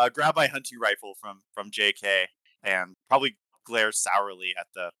nod, grab my hunting rifle from JK, and probably glare sourly at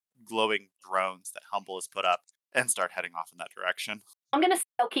the glowing drones that Humble has put up, and start heading off in that direction. I'm going to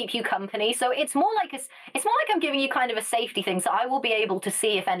still keep you company, so it's more like I'm giving you kind of a safety thing, so I will be able to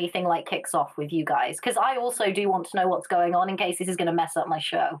see if anything kicks off with you guys, because I also do want to know what's going on in case this is going to mess up my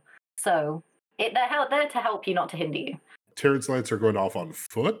show. So they're there to help you, not to hinder you. Terrence and Lance are going off on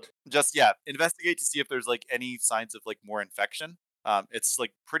foot. Just investigate to see if there's any signs of more infection. It's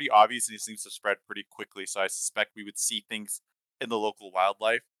pretty obvious, and it seems to spread pretty quickly, so I suspect we would see things in the local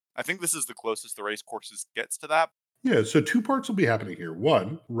wildlife. I think this is the closest the race courses gets to that. Yeah, so 2 parts will be happening here.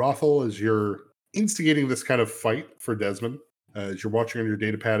 One, Rothel, as you're instigating this kind of fight for Desmond, as you're watching on your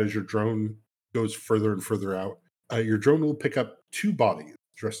data pad as your drone goes further and further out, your drone will pick up 2 bodies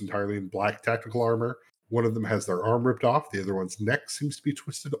dressed entirely in black tactical armor. One of them has their arm ripped off. The other one's neck seems to be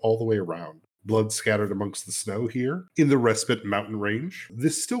twisted all the way around. Blood scattered amongst the snow here in the Respite mountain range.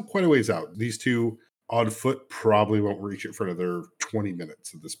 This is still quite a ways out. These 2 on foot probably won't reach it for another 20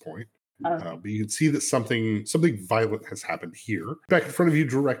 minutes at this point. But you can see that something violent has happened here. Back in front of you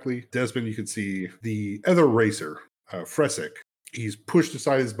directly, Desmond, you can see the other racer, Fresic. He's pushed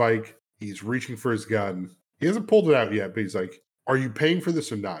aside his bike. He's reaching for his gun. He hasn't pulled it out yet, but he's like, Are you paying for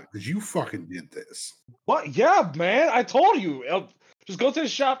this or not? Because you fucking did this. What? Yeah, man. I told you. Just go to the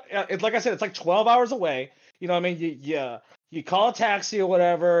shop. It's like I said, it's like 12 hours away. You know what I mean? You call a taxi or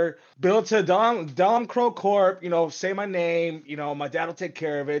whatever, bill it to Dom Crow Corp, say my name, my dad will take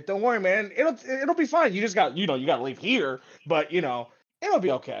care of it. Don't worry, man. It'll be fine. You just got, you got to leave here, but it'll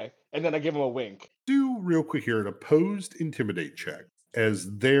be okay. And then I give him a wink. Do real quick here an opposed intimidate check as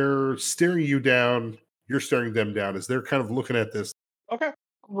they're staring you down. You're staring them down as they're kind of looking at this. Okay.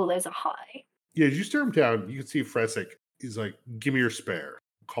 Well, there's a high. Yeah, as you stare them down, you can see Fresic. He's like, "Give me your spare.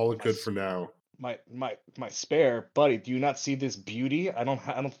 Call it good for now." My spare, buddy. Do you not see this beauty? I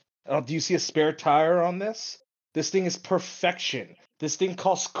don't. Do you see a spare tire on this? This thing is perfection. This thing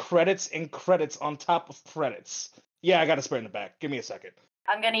costs credits and credits on top of credits. Yeah, I got a spare in the back. Give me a second.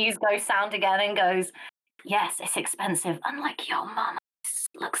 I'm going to use Ghost Sound again and goes, yes, it's expensive. Unlike your mama, this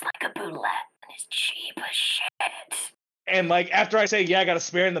looks like a bootlet and it's cheap as shit. And like after I say, yeah, I got a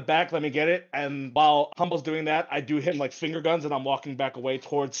spare in the back, let me get it. And while Humble's doing that, I do hit like finger guns and I'm walking back away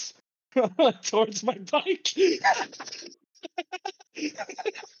towards towards my bike.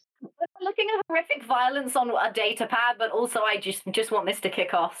 Looking at horrific violence on a data pad, but also I just want this to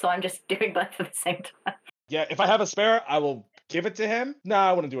kick off, so I'm just doing both at the same time. Yeah, if I have a spare, I will give it to him. No,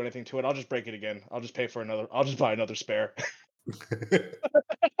 I wouldn't do anything to it. I'll just break it again. I'll just I'll just buy another spare.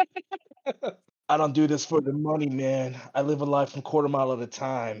 I don't do this for the money, man. I live a life from quarter mile at a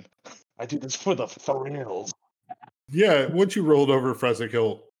time. I do this for the thrills. Yeah, once you rolled over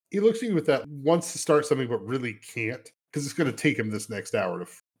Fresic, he looks at you with that, wants to start something but really can't because it's going to take him this next hour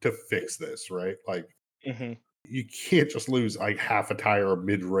to fix this, right? Like, you can't just lose like half a tire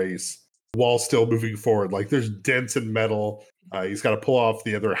mid-race while still moving forward. Like, there's dents in metal. He's got to pull off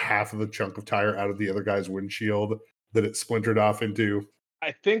the other half of the chunk of tire out of the other guy's windshield that it splintered off into.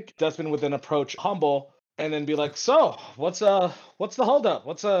 I think Dustman would then approach Humble and then be like, "So, what's the holdup?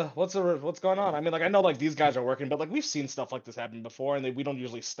 What's going on? I mean, like, I know like these guys are working, but like we've seen stuff like this happen before, and we don't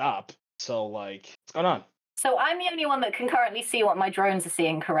usually stop. So, like, what's going on?" So I'm the only one that can currently see what my drones are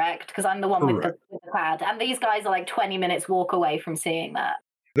seeing, correct? Because I'm the one with the pad, and these guys are like 20 minutes walk away from seeing that.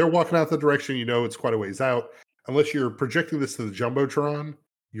 They're walking out the direction. It's quite a ways out. Unless you're projecting this to the Jumbotron,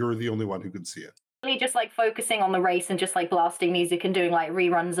 you're the only one who can see it. Just like focusing on the race and just like blasting music and doing like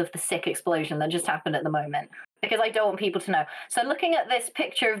reruns of the sick explosion that just happened at the moment, because I don't want people to know. So looking at this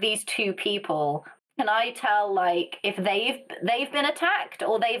picture of these two people, can I tell like if they've been attacked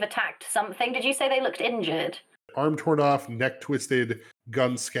or they've attacked something? Did you say they looked injured? Arm torn off, neck twisted,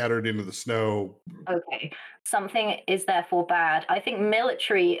 gun scattered into the snow. Okay, something is therefore bad. I think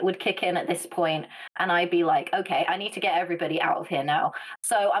military would kick in at this point, and I'd be like, okay, I need to get everybody out of here now.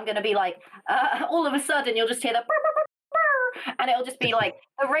 So I'm going to be like, all of a sudden, you'll just hear the burr, burr, burr, burr, and it'll just be like,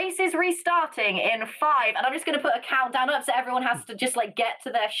 the race is restarting in 5, and I'm just going to put a countdown up so everyone has to just like get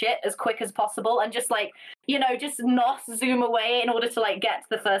to their shit as quick as possible and just like, just not zoom away in order to like get to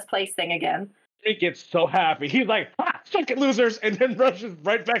the first place thing again. He gets so happy. He's like, "Fuck it, losers," and then rushes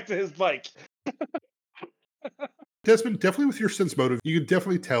right back to his bike. Desmond, definitely with your sense motive, you can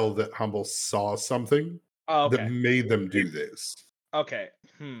definitely tell that Humble saw something that made them do this. Okay.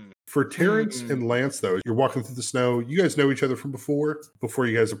 For Terrence and Lance, though, you're walking through the snow. You guys know each other from before. Before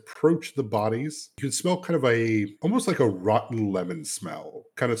you guys approach the bodies, you can smell kind of almost like a rotten lemon smell.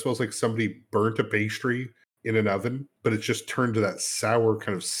 Kind of smells like somebody burnt a pastry in an oven, but it's just turned to that sour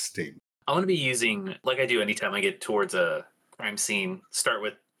kind of stink. I'm going to be using, like I do anytime I get towards a crime scene, start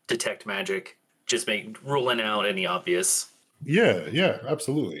with Detect Magic, just ruling out any obvious. Yeah,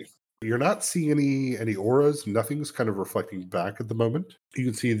 absolutely. You're not seeing any auras. Nothing's kind of reflecting back at the moment. You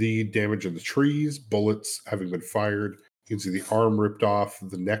can see the damage in the trees, bullets having been fired. You can see the arm ripped off,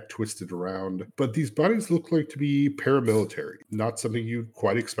 the neck twisted around. But these bodies look like to be paramilitary. Not something you'd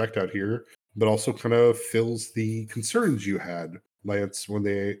quite expect out here, but also kind of fills the concerns you had, Lance, when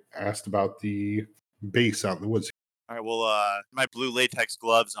they asked about the base out in the woods. All right, well, my blue latex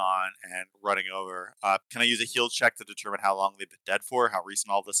gloves on and running over. Can I use a heal check to determine how long they've been dead for, how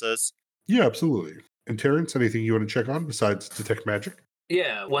recent all this is? Yeah, absolutely. And Terrence, anything you want to check on besides Detect Magic?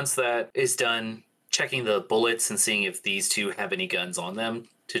 Yeah, once that is done, checking the bullets and seeing if these two have any guns on them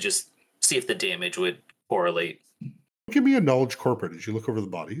to just see if the damage would correlate. Give me a knowledge corporate as you look over the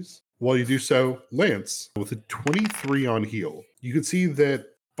bodies. While you do so, Lance, with a 23 on heal, you can see that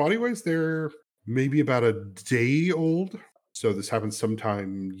body-wise they're maybe about a day old. So this happened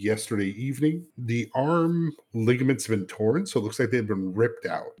sometime yesterday evening. The arm ligaments have been torn, so it looks like they've been ripped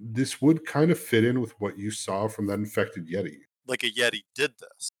out. This would kind of fit in with what you saw from that infected Yeti. Like a Yeti did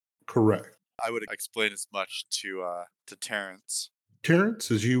this. Correct. I would explain as much to Terrence.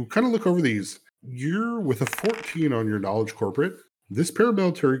 Terrence, as you kind of look over these, You're with a 14 on your knowledge corporate. This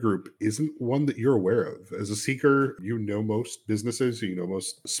paramilitary group isn't one that you're aware of. As a seeker, you know most businesses, you know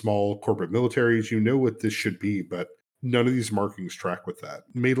most small corporate militaries, you know what this should be, but none of these markings track with that.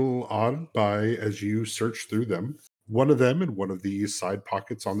 Made a little odd by as you search through them. One of them in one of these side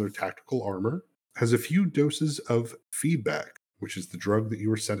pockets on their tactical armor has a few doses of feedback, which is the drug that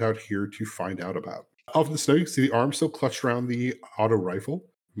you were sent out here to find out about. Off in the snow, you see the arm still clutched around the auto rifle,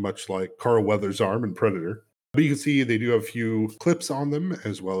 much like Carl Weathers' arm in Predator. But you can see they do have a few clips on them,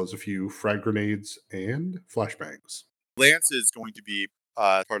 as well as a few frag grenades and flashbangs. Lance is going to be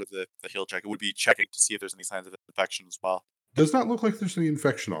part of the heal check. It would be checking to see if there's any signs of infection as well. Does not look like there's any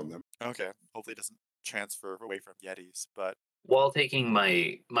infection on them. Okay. Hopefully it doesn't transfer away from Yetis, but While taking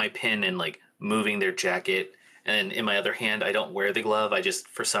my pin and like moving their jacket, and in my other hand, I don't wear the glove. I just,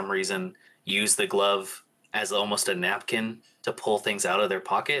 for some reason, use the glove as almost a napkin to pull things out of their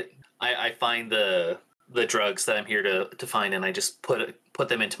pocket. I find the drugs that I'm here to find, and I just put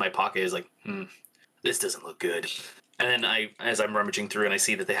them into my pocket. Is like, this doesn't look good. And then as I'm rummaging through, and I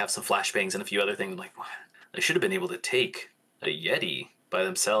see that they have some flashbangs and a few other things, I'm like, what? They should have been able to take a Yeti by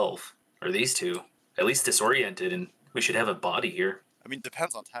themselves, or these two, at least disoriented, and we should have a body here. I mean,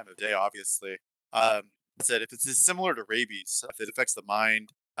 depends on time of day, obviously. I said if it's similar to rabies, if it affects the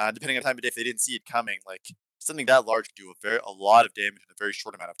mind, depending on time of day, if they didn't see it coming, like something that large could do a lot of damage in a very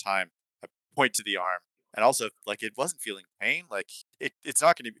short amount of time. I point to the arm, and also like it wasn't feeling pain, like it's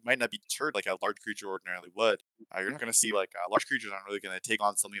not going to might not be deterred like a large creature ordinarily would. You're not going to see like large creatures aren't really going to take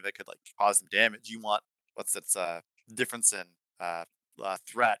on something that could like cause them damage. You want what's that's difference in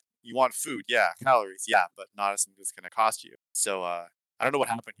threat. You want food, yeah, calories, yeah, but not something that's going to cost you. So I don't know what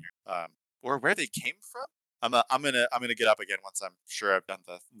happened here, or where they came from. I'm gonna get up again once I'm sure I've done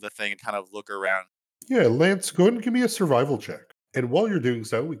the thing and kind of look around. Yeah, Lance, go ahead and give me a survival check. And while you're doing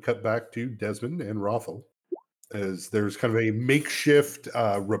so, we cut back to Desmond and Rothel, as there's kind of a makeshift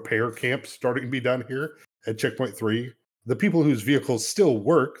repair camp starting to be done here at Checkpoint 3. The people whose vehicles still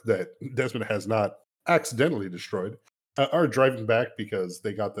work that Desmond has not accidentally destroyed are driving back because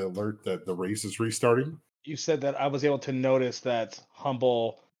they got the alert that the race is restarting. You said that I was able to notice that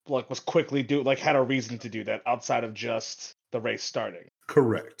Humble was quickly had a reason to do that outside of just the race starting.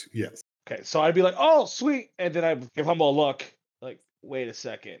 Correct, yes. Okay, so I'd be like, "Oh, sweet," and then I'd give Humble a look, like, "Wait a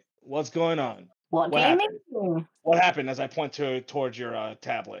second, what's going on? What do you happened? mean? What happened?" As I point towards your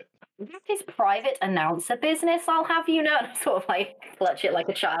tablet. That is private announcer business, I'll have you know. And I sort of like clutch it like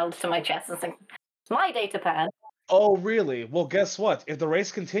a child to my chest and think, it's my data pad. Oh, really? Well, guess what? If the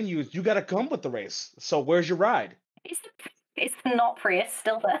race continues, you gotta come with the race. So where's your ride? Is the not Prius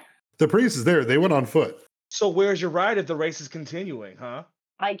still there? The Prius is there. They went on foot. So where's your ride if the race is continuing, huh?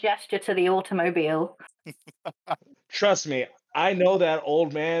 I gesture to the automobile. Trust me, I know that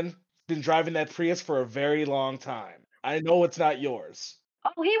old man been driving that Prius for a very long time. I know it's not yours.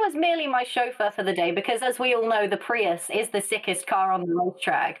 Oh, he was merely my chauffeur for the day because, as we all know, the Prius is the sickest car on the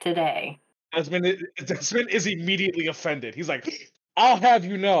racetrack today. Desmond is immediately offended. He's like, I'll have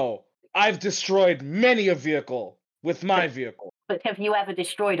you know, I've destroyed many a vehicle with my vehicle. But have you ever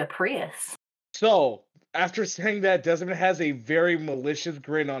destroyed a Prius? So, after saying that, Desmond has a very malicious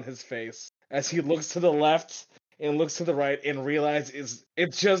grin on his face as he looks to the left and looks to the right and realizes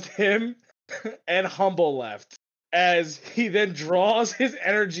it's just him and Humble left. As he then draws his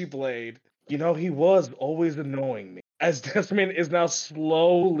energy blade. You know, he was always annoying me. As Desmond is now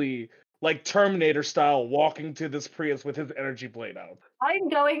slowly, like Terminator style, walking to this Prius with his energy blade out. I'm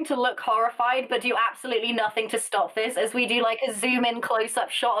going to look horrified, but do absolutely nothing to stop this, as we do like a zoom in close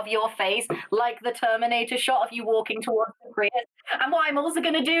up shot of your face, like the Terminator shot of you walking towards the Prius. And what I'm also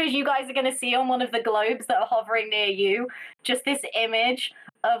going to do is you guys are going to see on one of the globes that are hovering near you, just this image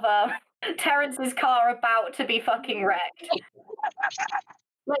of Terrence's car about to be fucking wrecked.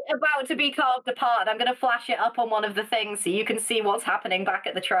 Like, about to be carved apart. I'm going to flash it up on one of the things so you can see what's happening back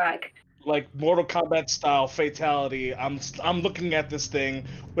at the track. Like Mortal Kombat style fatality. I'm looking at this thing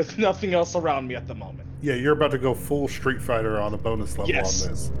with nothing else around me at the moment. Yeah, you're about to go full Street Fighter on a bonus level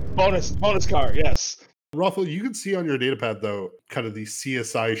on this. Bonus car, yes. Ruffle, you can see on your datapad, though, kind of the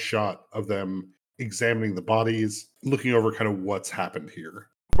CSI shot of them examining the bodies, looking over kind of what's happened here.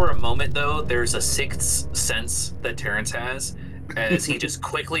 For a moment, though, there's a sixth sense that Terrence has as he just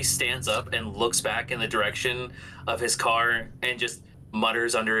quickly stands up and looks back in the direction of his car and just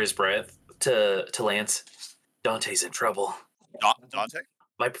mutters under his breath to Lance, Dante's in trouble. Dante?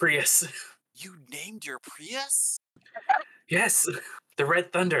 My Prius. You named your Prius? Yes, the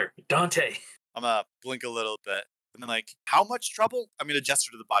Red Thunder, Dante. I'm gonna blink a little bit. And then like, how much trouble? I'm gonna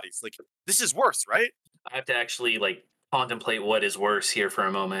gesture to the bodies. Like, this is worse, right? I have to actually like contemplate what is worse here for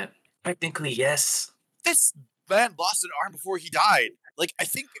a moment. Technically, yes. This man lost an arm before he died. Like, I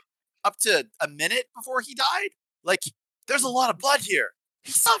think up to a minute before he died. Like, there's a lot of blood here.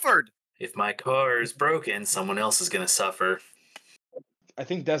 He suffered. If my car is broken, someone else is going to suffer. I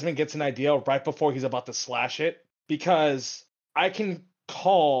think Desmond gets an idea right before he's about to slash it because I can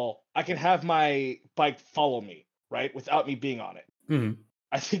have my bike follow me, right, without me being on it. Mhm.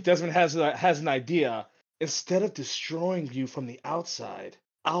 I think Desmond has an idea. Instead of destroying you from the outside,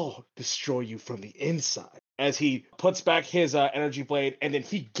 I'll destroy you from the inside. As he puts back his energy blade, and then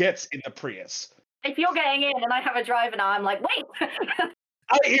he gets in the Prius. If you're getting in and I have a driver now, I'm like, wait.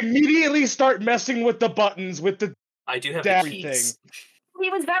 I immediately start messing with the buttons, with the I do have the everything. keys. He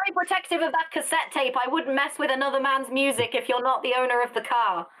was very protective of that cassette tape. I wouldn't mess with another man's music if you're not the owner of the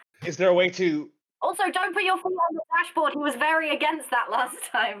car. Is there a way to? Also, don't put your feet on the dashboard. He was very against that last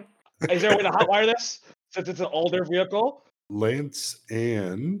time. Is there a way to hotwire this since it's an older vehicle? Lance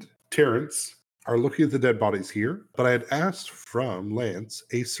and Terrence are looking at the dead bodies here, but I had asked from Lance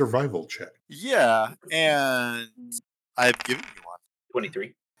a survival check. Yeah, and I've given you one.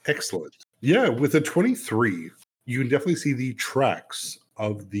 23. Excellent. Yeah, with a 23, you can definitely see the tracks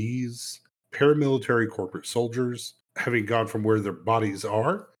of these paramilitary corporate soldiers having gone from where their bodies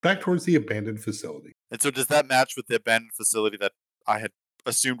are back towards the abandoned facility. And so does that match with the abandoned facility that I had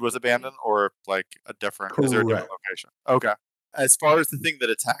assumed was abandoned, or like a different? Is there a different Correct. location? Okay. As far as the thing that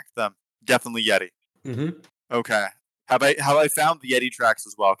attacked them, definitely Yeti. Mm-hmm. Okay. Have I found the Yeti tracks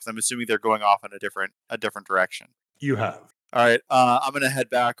as well? Because I'm assuming they're going off in a different direction. You have. All right. I'm gonna head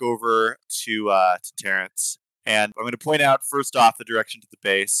back over to Terrence, and I'm gonna point out first off the direction to the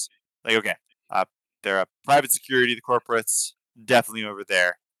base. Like, okay, they're a private security, the corporates, definitely over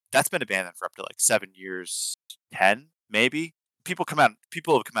there. That's been abandoned for up to like 7 years, 10 maybe. People have come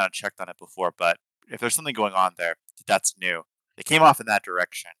out and checked on it before, but if there's something going on there, that's new. They came off in that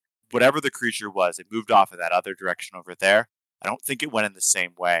direction. Whatever the creature was, it moved off in that other direction over there. I don't think it went in the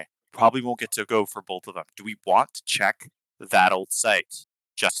same way. Probably won't get to go for both of them. Do we want to check that old site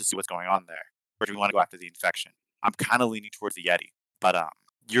just to see what's going on there? Or do we want to go after the infection? I'm kind of leaning towards the Yeti, but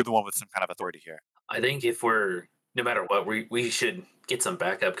you're the one with some kind of authority here. I think if we're, no matter what, we should get some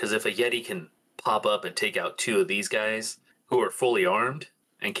backup, because if a Yeti can pop up and take out 2 of these guys who are fully armed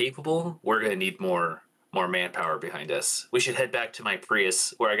and capable, we're going to need more manpower behind us. We should head back to my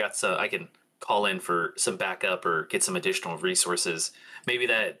Prius where I can call in for some backup or get some additional resources. Maybe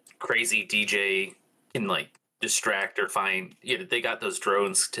that crazy DJ can like distract or find, they got those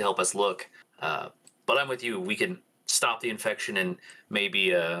drones to help us look. But I'm with you. We can stop the infection and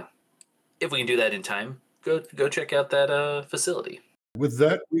maybe, if we can do that in time, go check out that facility. With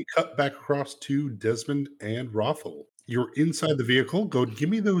that, we cut back across to Desmond and Rothel. You're inside the vehicle. Go give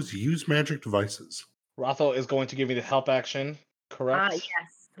me those use magic devices. Rothel is going to give me the help action, correct?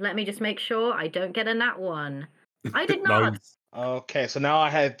 Yes. Let me just make sure I don't get a nat 1. I did not. Nice. Okay, so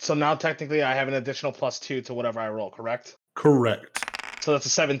now technically I have an additional +2 to whatever I roll, correct? Correct. So that's a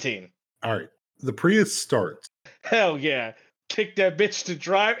 17. All right. The Prius starts. Hell yeah. Kick that bitch to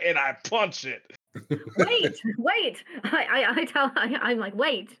drive and I punch it. Wait. I'm like,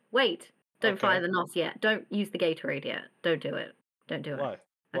 wait. Don't Okay. fire the NOS yet. Don't use the Gatorade yet. Don't do it. Why?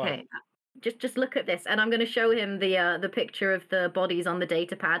 Okay. Just look at this, and I'm going to show him the picture of the bodies on the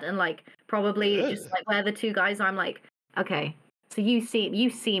data pad, and like probably just like where the 2 guys are. I'm like, okay, so you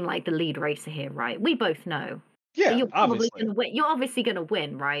seem like the lead racer here, right? We both know. Yeah, So you're probably obviously. gonna win. You're obviously gonna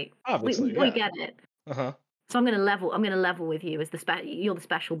win, right? Obviously, we yeah. get it. Uh-huh. So I'm gonna level with you as you're the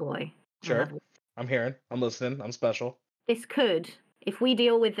special boy. Sure. I'm hearing. I'm listening. I'm special. This could, if we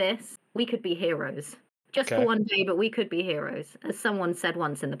deal with this, we could be heroes. Just for Okay. one day, but we could be heroes, as someone said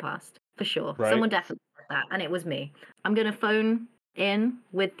once in the past, for sure. Right. Someone definitely said that, and it was me. I'm gonna phone in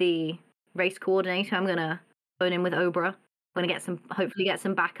with the race coordinator. I'm gonna phone in with Obra. I'm gonna hopefully get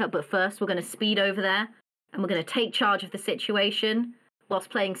some backup. But first, we're gonna speed over there, and we're gonna take charge of the situation whilst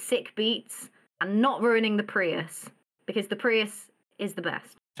playing sick beats and not ruining the Prius, because the Prius is the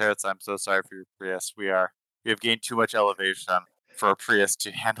best. Terrence, I'm so sorry for your Prius. We have gained too much elevation for a Prius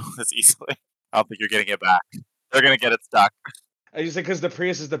to handle this easily. I don't think you're getting it back. They're gonna get it stuck. I just say because the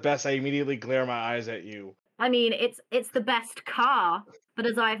Prius is the best, I immediately glare my eyes at you. I mean, it's the best car, but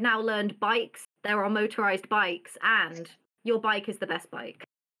as I've now learned, bikes, there are motorized bikes, and your bike is the best bike.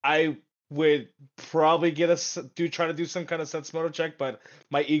 I would probably try to do some kind of sense motive check, but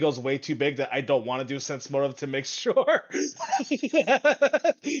my ego's way too big that I don't want to do sense motive to make sure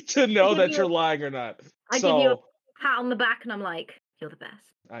to know that you're lying or not. I give you a pat on the back, and I'm like, you're the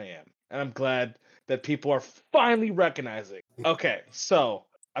best. I am. And I'm glad that people are finally recognizing. Okay, so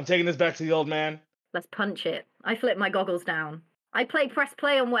I'm taking this back to the old man. Let's punch it. I flip my goggles down. I press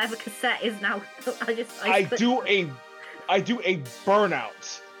play on whatever cassette is now. I do a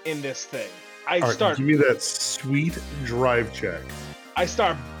burnout in this thing. All right, give me that sweet drive check. I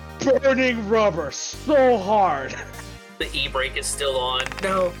start burning rubber so hard. The e-brake is still on.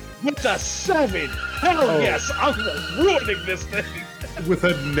 No. With a 7. Hell yes, I'm ruining this thing. With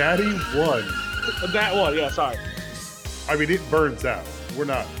a natty 1. That one, yeah, sorry. I mean, it burns out. We're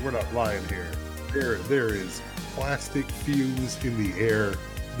not lying here. There is plastic fumes in the air.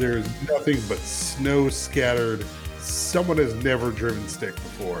 There's nothing but snow scattered. Someone has never driven stick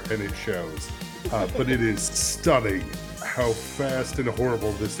before, and it shows. But it is stunning how fast and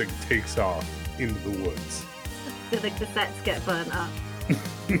horrible this thing takes off into the woods. Do the cassettes get burnt up?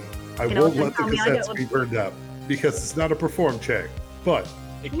 I won't let the cassettes be burned up because it's not a perform check, but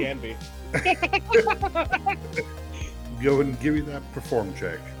it can be. Go and give me that perform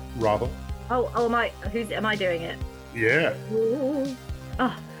check, Rava. Oh, am I doing it? Yeah. Ooh.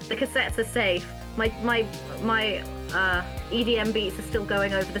 Oh, the cassettes are safe. My EDM beats are still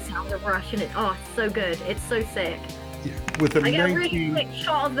going over the sound of Rush, and it's so good. It's so sick. Yeah. With a I get a really quick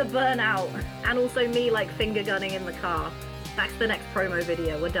shot of the burnout, and also me like finger gunning in the car. That's the next promo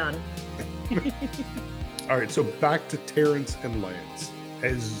video. We're done. All right, so back to Terrence and Lance.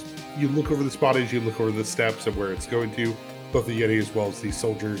 As you look over the spot, as you look over the steps of where it's going to, both the Yeti as well as the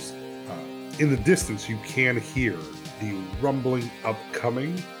soldiers, in the distance you can hear the rumbling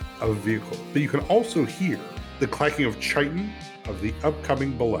upcoming of a vehicle, but you can also hear the clacking of chitin of the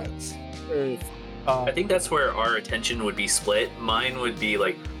upcoming bullets. I think that's where our attention would be split. Mine would be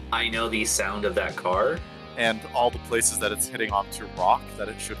like, I know the sound of that car. And all the places that it's hitting onto rock that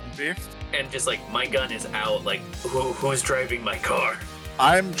it shouldn't be. And just like, my gun is out, like, who's driving my car?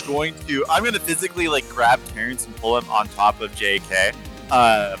 I'm going to physically like grab Terrence and pull him on top of JK.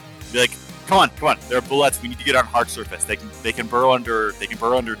 Be like, come on, there are bullets. We need to get on hard surface. They can burrow under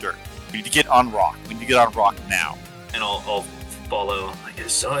dirt. We need to get on rock. We need to get on rock now. And I'll follow. I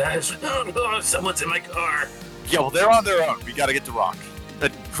guess someone's in my car. Yeah, well, they're on their own. We got to get to rock.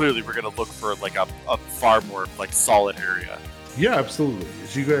 And clearly, we're gonna look for like a far more like solid area. Yeah, absolutely.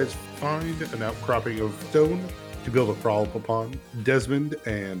 As you guys find an outcropping of stone to be able to crawl up upon, Desmond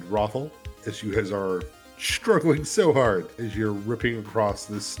and Rothel, as you guys are struggling so hard as you're ripping across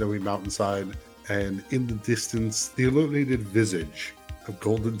this snowy mountainside, and in the distance, the illuminated visage of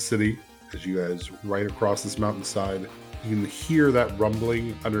Golden City. As you guys ride across this mountainside, you can hear that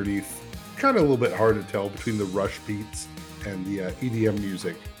rumbling underneath. Kind of a little bit hard to tell between the Rush beats and the EDM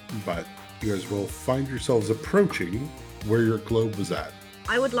music, but you guys will find yourselves approaching where your globe was at.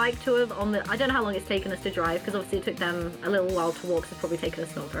 I would like to have I don't know how long it's taken us to drive, because obviously it took them a little while to walk, so it's probably taken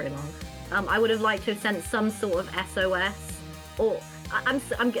us not very long. I would have liked to have sent some sort of SOS, or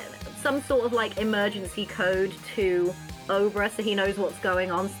I'm getting some sort of like emergency code to Obra so he knows what's going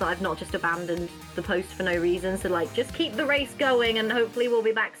on, so that I've not just abandoned the post for no reason. So like, just keep the race going and hopefully we'll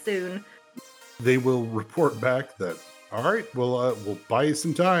be back soon. They will report back that, all right, we'll buy you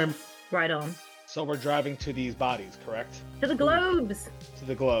some time. Right on. So we're driving to these bodies, correct? To the globes. To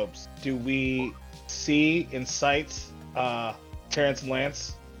the globes. Do we see in sight Terrence and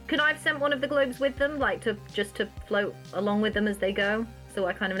Lance? Could I have sent one of the globes with them, like to float along with them as they go, so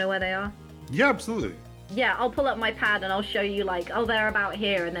I kind of know where they are? Yeah, absolutely. Yeah, I'll pull up my pad and I'll show you like, oh, they're about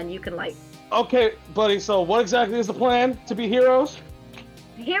here, and then you can like... Okay, buddy, so what exactly is the plan? To be heroes?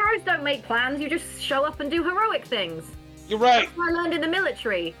 Heroes don't make plans, you just show up and do heroic things. You're right. That's what I learned in the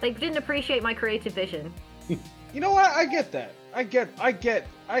military. They didn't appreciate my creative vision. You know what? I get that. I get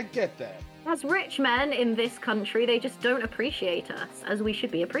that. As rich men in this country, they just don't appreciate us as we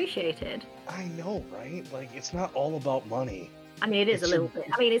should be appreciated. I know, right? Like, it's not all about money. I mean, it is a little bit.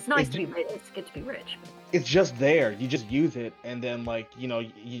 I mean, it's nice to be rich. It's good to be rich. It's just there. You just use it, and then, like, you know,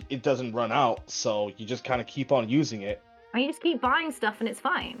 it doesn't run out, so you just kind of keep on using it. I mean, you just keep buying stuff, and it's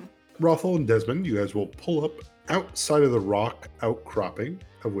fine. Rothel and Desmond, you guys will pull up outside of the rock outcropping,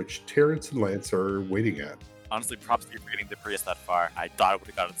 of which Terrence and Lance are waiting at. Honestly, props to you for getting the Prius that far. I thought it would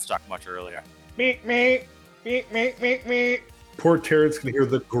have gotten stuck much earlier. Meet me. Poor Terrence can hear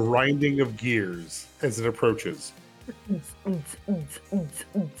the grinding of gears as it approaches. It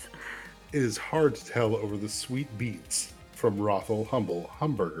is hard to tell over the sweet beats from Rothel, Humble,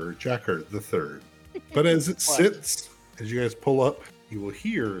 Humburger, Jacker III. But as it sits, as you guys pull up, you will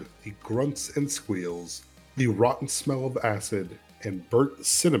hear the grunts and squeals, the rotten smell of acid, and burnt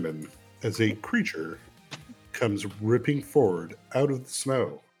cinnamon as a creature comes ripping forward out of the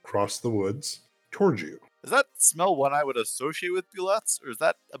snow, across the woods, towards you. Does that smell one I would associate with bullets, or is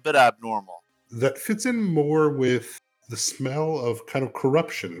that a bit abnormal? That fits in more with the smell of kind of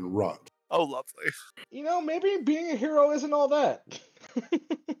corruption and rot. Oh, lovely. Maybe being a hero isn't all that.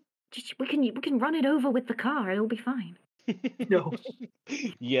 We can run it over with the car. It'll be fine. No.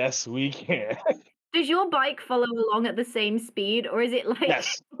 Yes, we can. Does your bike follow along at the same speed, or is it like,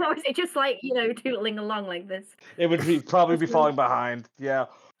 Yes. or is it just like tootling along like this? It would probably be falling behind. Yeah,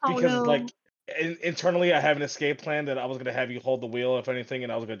 Oh, because no. like internally, I have an escape plan that I was gonna have you hold the wheel if anything,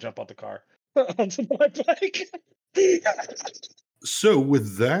 and I was gonna jump out the car onto my bike. So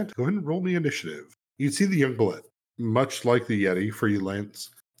with that, go ahead and roll me initiative. You can see the young bullet, much like the Yeti for you, Lance.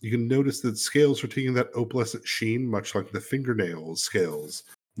 You can notice that scales are taking that opalescent sheen, much like the fingernail scales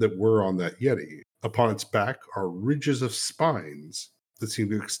that were on that Yeti. Upon its back are ridges of spines that seem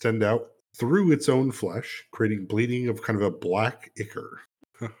to extend out through its own flesh, creating bleeding of kind of a black ichor.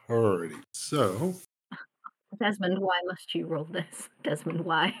 Alrighty, so Desmond, why must you roll this? Desmond,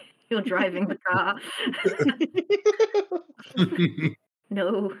 why? You're driving the car.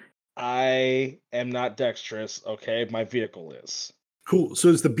 No. I am not dexterous. Okay, my vehicle is. Cool. So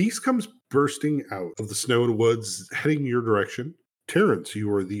as the beast comes bursting out of the snow and woods, heading your direction, Terrence,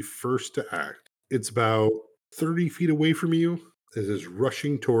 you are the first to act. It's about 30 feet away from you. It is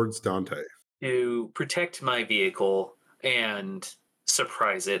rushing towards Dante. To protect my vehicle and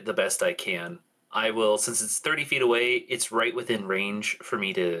surprise it the best I can, I will, since it's 30 feet away, it's right within range for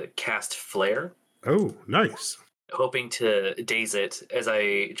me to cast Flare, Oh, nice. hoping to daze it as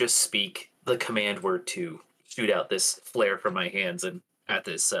I just speak the command word to shoot out this flare from my hands and at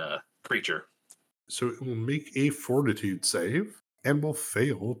this creature. So it will make a fortitude save and will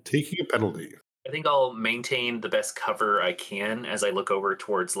fail, taking a penalty. I think I'll maintain the best cover I can as I look over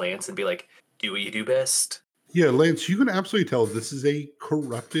towards Lance and be like, do what you do best. Yeah, Lance, you can absolutely tell this is a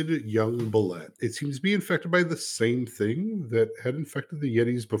corrupted young bullet. It seems to be infected by the same thing that had infected the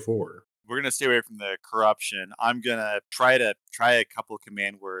Yetis before. We're gonna stay away from the corruption. I'm gonna try a couple of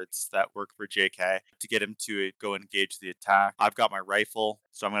command words that work for JK to get him to go engage the attack. I've got my rifle,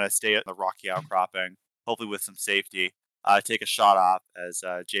 so I'm gonna stay at the rocky outcropping, hopefully with some safety. Take a shot off as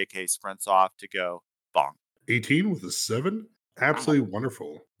JK sprints off to go bonk. 18 with a 7? Absolutely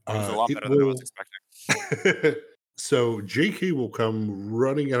wonderful. It was a lot better than I was expecting. So JK will come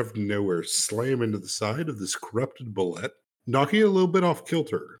running out of nowhere, slam into the side of this corrupted bullet, knocking it a little bit off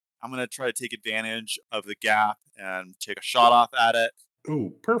kilter. I'm gonna try to take advantage of the gap and take a shot off at it.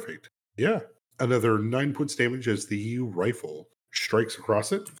 Oh, perfect. Yeah. Another 9 points damage as the rifle strikes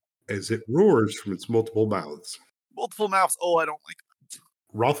across it as it roars from its multiple mouths. Multiple mouths. Oh, I don't like that.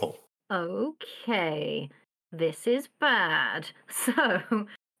 Rothel. Okay. This is bad.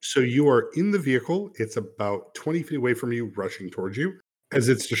 So you are in the vehicle. It's about 20 feet away from you, rushing towards you, as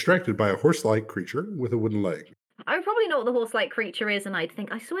it's distracted by a horse-like creature with a wooden leg. I would probably know what the horse-like creature is, and I'd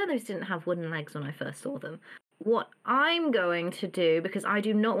think, I swear those didn't have wooden legs when I first saw them. What I'm going to do, because I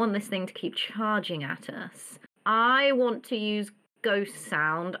do not want this thing to keep charging at us, I want to use ghost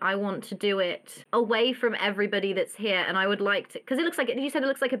sound. I want to do it away from everybody that's here, and I would like to, because it looks like, you said it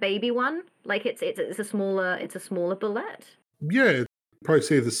looks like a baby one? Like it's a smaller bullet? Yeah, probably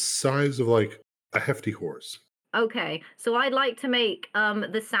say the size of like a hefty horse. Okay, so I'd like to make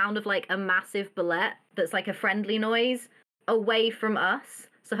the sound of like a massive bullet that's like a friendly noise away from us.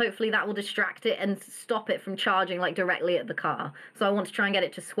 So hopefully that will distract it and stop it from charging like directly at the car. So I want to try and get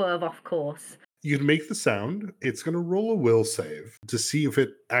it to swerve off course. You can make the sound. It's going to roll a will save to see if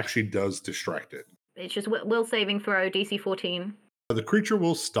it actually does distract it. It's just will saving throw, DC 14. The creature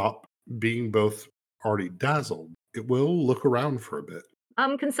will stop being both already dazzled. It will look around for a bit.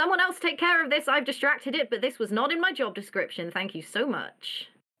 Can someone else take care of this? I've distracted it, but this was not in my job description. Thank you so much.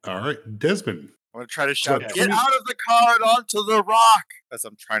 All right, Desmond. I'm gonna try to shout, Okay. "Get out of the car and onto the rock!" as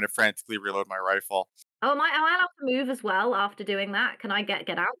I'm trying to frantically reload my rifle. Oh, am I allowed to move as well after doing that? Can I get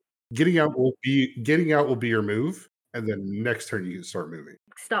out? Getting out will be your move, and then next turn you can start moving.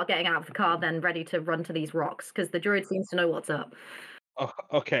 Start getting out of the car, then ready to run to these rocks, because the druid seems to know what's up. Oh,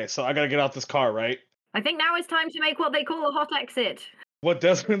 okay, so I gotta get out this car, right? I think now is time to make what they call a hot exit. What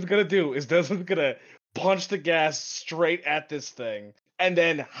Desmond's gonna do is Desmond's gonna punch the gas straight at this thing, and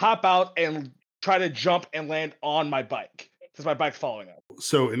then hop out and try to jump and land on my bike, because my bike's following up.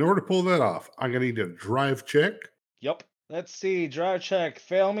 So in order to pull that off, I'm going to need a drive check. Yep. Let's see. Drive check.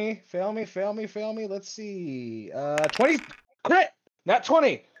 Fail me. Let's see. 20. Crit! Not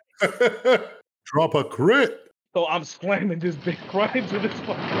 20. Drop a crit. So I'm slamming this big right into this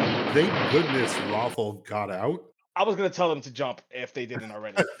fucking. Thank goodness Rothel got out. I was going to tell them to jump if they didn't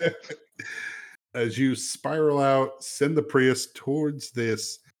already. As you spiral out, send the Prius towards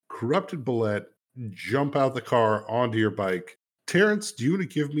this corrupted bullet, jump out the car onto your bike. Terrence, do you want to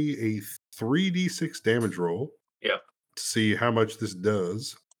give me a 3d6 damage roll? Yeah. To see how much this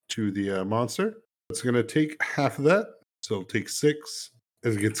does to the monster. It's going to take half of that. So it'll take 6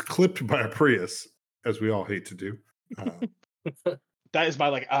 as it gets clipped by a Prius, as we all hate to do. That is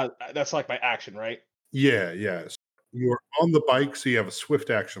my that's like my action, right? Yeah. So you're on the bike, so you have a swift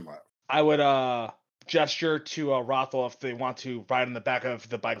action left. I would gesture to Rothel if they want to ride on the back of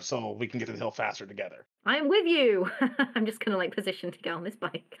the bike so we can get to the hill faster together. I'm with you. I'm just gonna position to get on this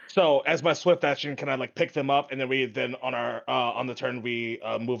bike. So as my swift action, can I pick them up and then on our on the turn we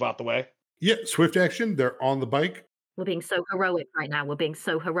move out the way? Yeah, swift action. They're on the bike. We're being so heroic right now. We're being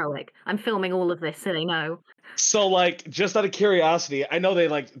so heroic. I'm filming all of this so they know. So just out of curiosity, I know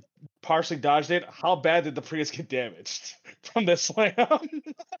they partially dodged it. How bad did the Prius get damaged from this slam?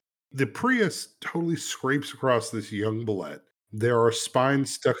 The Prius totally scrapes across this young bullet. There are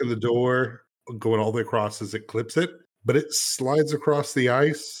spines stuck in the door going all the way across as it clips it, but it slides across the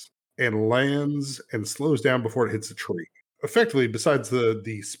ice and lands and slows down before it hits a tree. Effectively, besides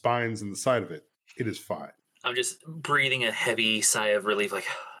the spines in the side of it, it is fine. I'm just breathing a heavy sigh of relief, like,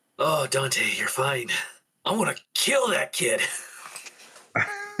 oh, Dante, you're fine. I want to kill that kid.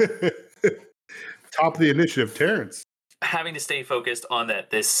 Top of the initiative, Terrence. Having to stay focused on that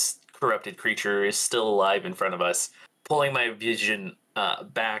this corrupted creature is still alive in front of us, pulling my vision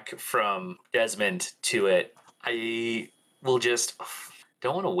back from Desmond to it, I will just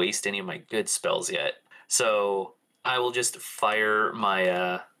don't want to waste any of my good spells yet. So I will just fire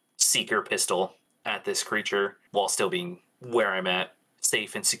my Seeker pistol at this creature while still being where I'm at,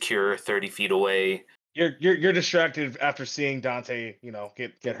 safe and secure, 30 feet away. You're distracted after seeing Dante,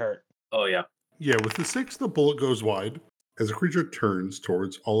 get hurt. Oh yeah. Yeah, with the 6, the bullet goes wide as the creature turns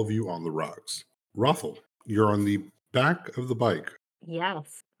towards all of you on the rocks. Rothel, you're on the back of the bike.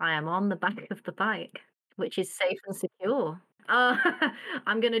 Yes, I am on the back of the bike, which is safe and secure.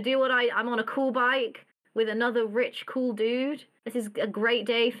 I'm gonna do I'm on a cool bike with another rich, cool dude. This is a great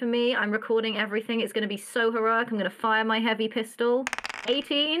day for me. I'm recording everything. It's going to be so heroic. I'm going to fire my heavy pistol.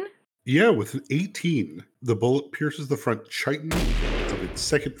 18? Yeah, with an 18, the bullet pierces the front chitin of its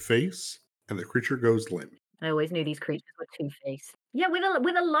second face, and the creature goes limp. I always knew these creatures were two-faced. Yeah,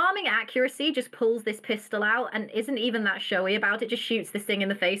 with alarming accuracy, just pulls this pistol out and isn't even that showy about it. Just shoots this thing in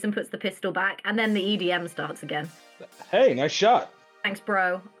the face and puts the pistol back, and then the EDM starts again. Hey, nice shot. Thanks,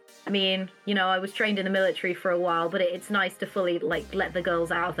 bro. I mean, I was trained in the military for a while, but it's nice to fully, let the girls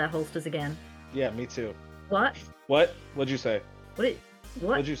out of their holsters again. Yeah, me too. What? What'd you say? What?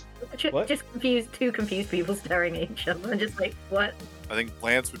 What? Just two confused people staring at each other and just what? I think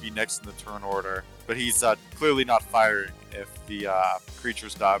Lance would be next in the turn order, but he's clearly not firing if the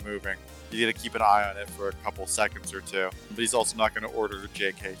creature's not moving. You need to keep an eye on it for a couple seconds or two, but he's also not going to order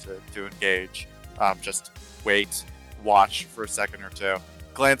JK to engage. Just wait, watch for a second or two.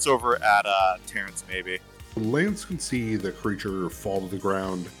 Glance over at Terrence, maybe. Lance can see the creature fall to the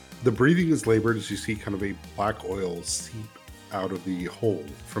ground. The breathing is labored as you see kind of a black oil seep out of the hole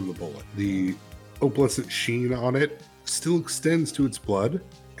from the bullet. The opalescent sheen on it still extends to its blood,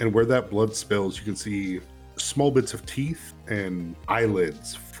 and where that blood spills, you can see small bits of teeth and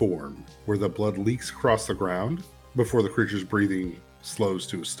eyelids form where the blood leaks across the ground before the creature's breathing slows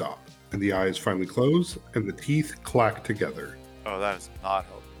to a stop. And the eyes finally close, and the teeth clack together. Oh, that is not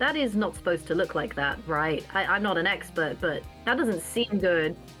helpful. That is not supposed to look like that, right? I'm not an expert, but that doesn't seem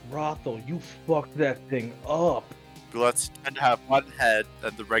good. Rothel, you fucked that thing up. Gluts tend to have one head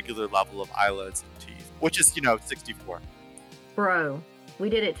and the regular level of eyelids and teeth, which is, 64. Bro, we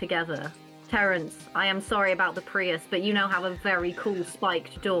did it together. Terrence, I am sorry about the Prius, but you now have a very cool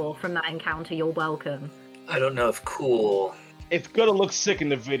spiked door from that encounter. You're welcome. I don't know if cool. It's gonna look sick in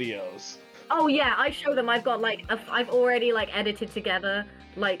the videos. Oh yeah, I show them. I've got I've already edited together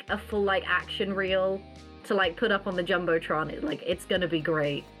a full action reel to put up on the Jumbotron. It's gonna be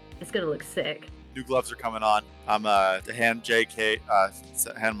great. It's gonna look sick. New gloves are coming on. I'm to hand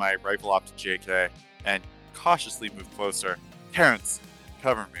hand my rifle off to JK and cautiously move closer. Terrence,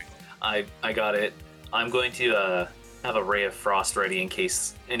 cover me. I got it. I'm going to have a ray of frost ready in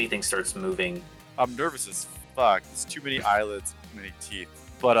case anything starts moving. I'm nervous as fuck. There's too many eyelids, too many teeth.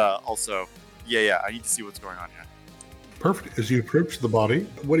 But also, yeah, I need to see what's going on here. Perfect. As you approach the body,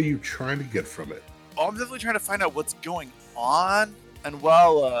 what are you trying to get from it? Oh, I'm definitely trying to find out what's going on. And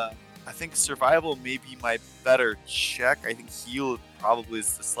while I think survival may be my better check, I think heal probably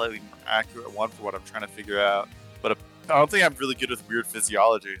is the slightly more accurate one for what I'm trying to figure out. But I don't think I'm really good with weird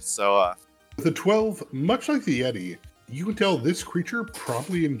physiology, so... With a 12, much like the Yeti, you can tell this creature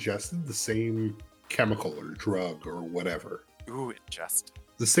probably ingested the same chemical or drug or whatever. Ooh, ingest.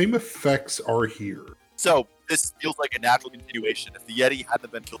 The same effects are here. So, this feels like a natural continuation. If the Yeti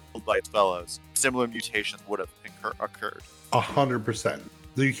hadn't been killed by its fellows, similar mutations would have occurred. 100%.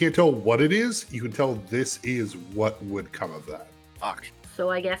 Though you can't tell what it is, you can tell this is what would come of that. Fuck. So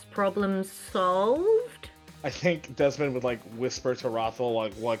I guess problem solved? I think Desmond would like whisper to Rothel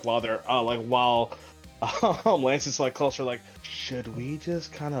like while they're while Lance is like closer, like, should we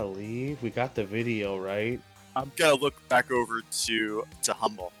just kind of leave? We got the video, right? I'm gonna look back over to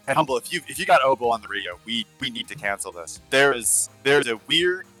Humble. And Humble, if you got Obo on the radio, we need to cancel this. There's a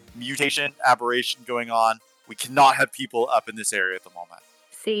weird mutation aberration going on. We cannot have people up in this area at the moment.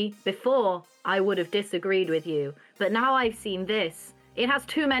 See, before I would have disagreed with you, but now I've seen this. It has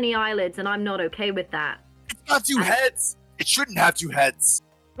too many eyelids and I'm not okay with that. It's got two heads. It shouldn't have two heads.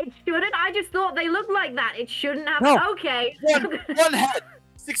 It shouldn't? I just thought they looked like that. It shouldn't have... No. Okay. One head.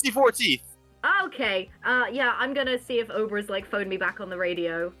 64 teeth. Okay. Yeah, I'm gonna see if Obra's like phoned me back on the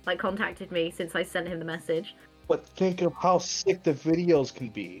radio, like contacted me since I sent him the message. But think of how sick the videos can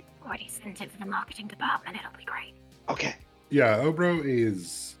be. Already sent it to the marketing department. It'll be great. Okay. Yeah, Obro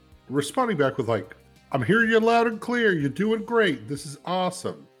is responding back with like, I'm hearing you loud and clear. You're doing great. This is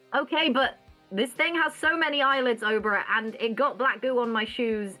awesome. Okay, but this thing has so many eyelids, Obra, and it got black goo on my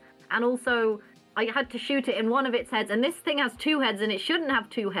shoes, and also I had to shoot it in one of its heads, and this thing has two heads, and it shouldn't have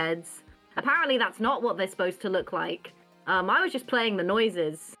two heads. Apparently that's not what they're supposed to look like. I was just playing the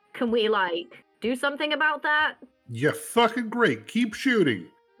noises. Can we, like, do something about that? Yeah, fucking great. Keep shooting.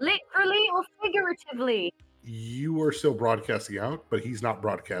 Literally or figuratively? You are still broadcasting out, but he's not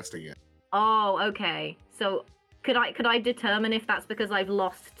broadcasting it. Oh, okay. So could I determine if that's because I've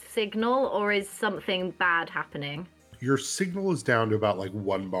lost signal or is something bad happening? Your signal is down to about like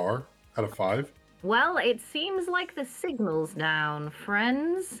 1 bar out of 5. Well, it seems like the signal's down,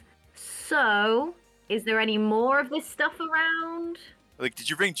 friends. So, is there any more of this stuff around? Like, did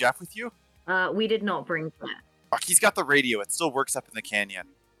you bring Jeff with you? We did not bring that. Fuck, he's got the radio. It still works up in the canyon.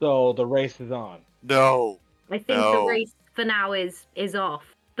 So the race is on. No. I think No. the race for now is off.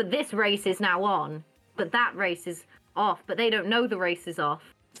 But this race is now on. But that race is off. But they don't know the race is off.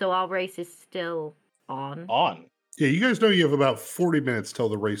 So our race is still on. On. Yeah, you guys know you have about 40 minutes till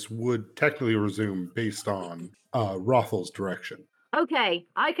the race would technically resume based on Rothel's direction. Okay,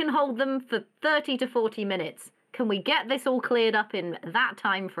 I can hold them for 30 to 40 minutes. Can we get this all cleared up in that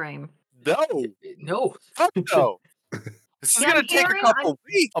time frame? No. No. Fuck no. This is Yeah, gonna take a Gary, couple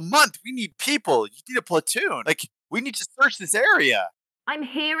weeks, a month. We need people. You need a platoon. Like, we need to search this area. I'm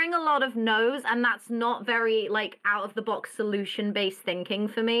hearing a lot of no's, and that's not very, like, out-of-the-box solution-based thinking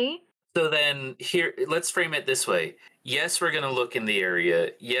for me. So then here, let's frame it this way. Yes, we're going to look in the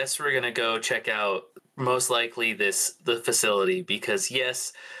area. Yes, we're going to go check out most likely the facility because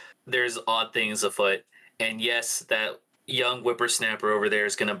yes, there's odd things afoot. And yes, that young whippersnapper over there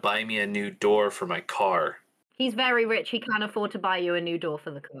is going to buy me a new door for my car He's very rich. He can't afford to buy you a new door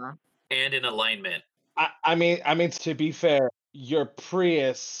for the car. and an alignment. I mean, to be fair, your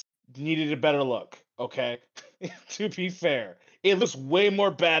Prius needed a better look. Okay, to be fair, it looks way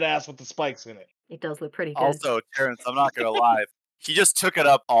more badass with the spikes in it. It does look pretty good. Also, Terrence, I'm not gonna lie. He just took it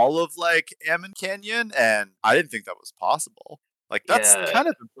up all of like Ammon Canyon, and I didn't think that was possible. Like that's Yeah. kind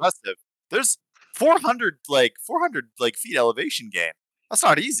of impressive. There's 400 feet elevation gain. That's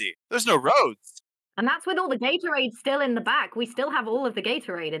not easy. There's no roads. And that's with all the Gatorade still in the back. We still have all of the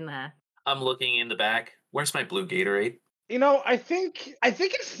Gatorade in there. I'm looking in the back. Where's my blue Gatorade? You know, I think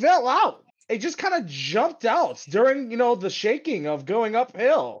it fell out. It just kind of jumped out during, the shaking of going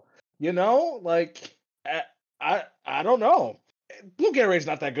uphill. Like I don't know. Blue Gatorade's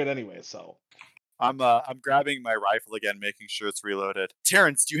not that good anyway, so. I'm grabbing my rifle again, making sure it's reloaded.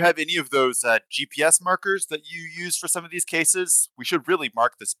 Terrence, do you have any of those GPS markers that you use for some of these cases? We should really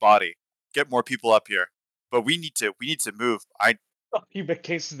mark this body. Get more people up here. But we need to move. You make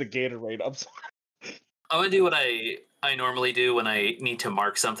cases the Gatorade. I'm sorry. I'm going to do what I normally do when I need to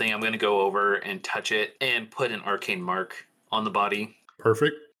mark something. I'm going to go over and touch it and put an arcane mark on the body.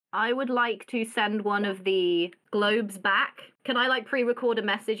 Perfect. I would like to send one of the globes back. Can I pre-record a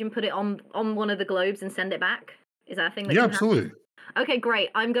message and put it on one of the globes and send it back? Is that a thing that Yeah, can absolutely. happen? Okay, great.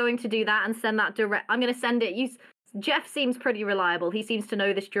 I'm going to do that and send that direct. I'm going to send it. Jeff seems pretty reliable. He seems to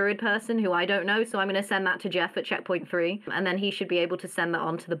know this druid person who I don't know, so I'm going to send that to Jeff at checkpoint 3, and then he should be able to send that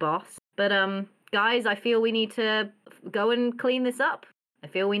on to the boss. But guys, I feel we need to go and clean this up. I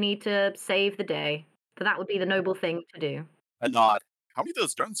feel we need to save the day. So that would be the noble thing to do. A nod. How many of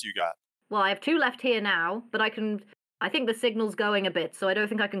those drones you got? Well, I have 2 left here now, but I think the signal's going a bit, so I don't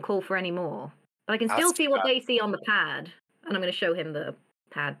think I can call for any more. But I can still That's see too what bad. they see on the pad, and I'm going to show him the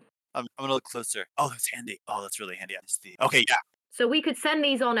pad. I'm gonna look closer. Oh, that's handy. Oh, that's really handy. Okay, yeah. So we could send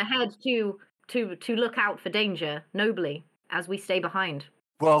these on ahead to look out for danger nobly as we stay behind.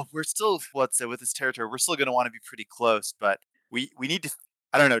 Well, we're still with this territory. We're still gonna want to be pretty close, but we need to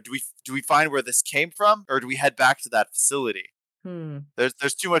I don't know. Do we find where this came from, or do we head back to that facility?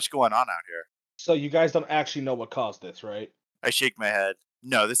 There's too much going on out here. So you guys don't actually know what caused this, right? I shake my head.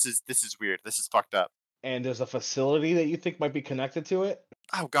 No, this is weird. This is fucked up. And there's a facility that you think might be connected to it?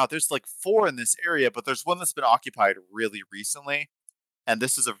 Oh god, there's like 4 in this area, but there's one that's been occupied really recently, and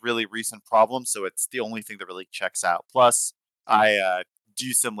this is a really recent problem, so it's the only thing that really checks out. Plus, I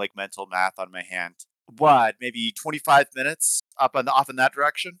do some like mental math on my hand. What, maybe 25 minutes off in that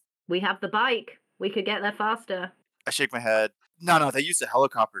direction? We have the bike. We could get there faster. I shake my head. No, they used a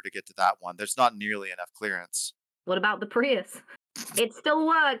helicopter to get to that one. There's not nearly enough clearance. What about the Prius? It still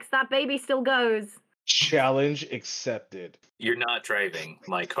works. That baby still goes. Challenge accepted. You're not driving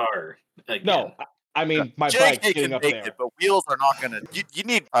my car again. No, I mean my JK bike's can getting up make there. it, but wheels are not gonna. You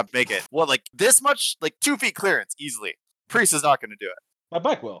need make it. Well, like this much, like 2 feet clearance easily. Priest is not gonna do it. My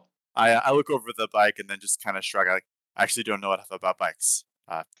bike will. I look over the bike and then just kind of shrug. I actually don't know enough about bikes.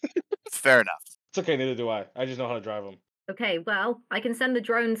 Fair enough. It's okay, neither do I. I just know how to drive them. Okay, well, I can send the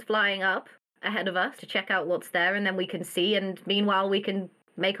drones flying up ahead of us to check out what's there, and then we can see, and meanwhile we can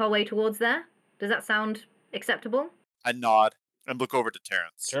make our way towards there. Does that sound acceptable? I nod and look over to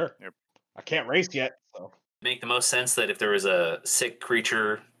Terrence. Sure. I can't race yet, so. Make the most sense that if there was a sick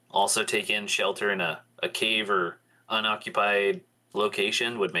creature, also take in shelter in a cave or unoccupied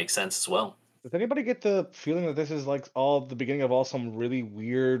location would make sense as well. Does anybody get the feeling that this is like all the beginning of some really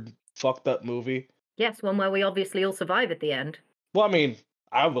weird, fucked up movie? Yes, one where we obviously all survive at the end. Well, I mean,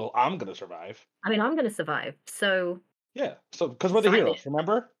 I'm gonna survive. I mean, I'm going to survive, so... Yeah, so because we're the Sign heroes, it.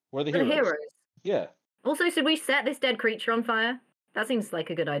 remember? We're the We're heroes. the heroes. Yeah. Also, should we set this dead creature on fire? That seems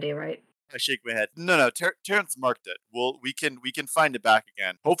like a good idea, right? I shake my head. No, Terrence marked it. We can find it back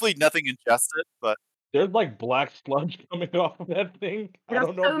again. Hopefully nothing ingests it, but There's like black sludge coming off of that thing. I There are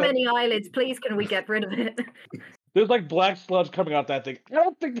don't know. so many eyelids. Please, can we get rid of it? There's like black sludge coming out that thing. I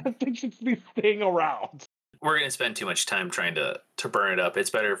don't think that thing should be staying around. We're going to spend too much time trying to burn it up. It's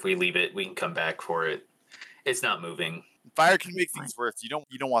better if we leave it. We can come back for it. It's not moving. fire can make things worse. You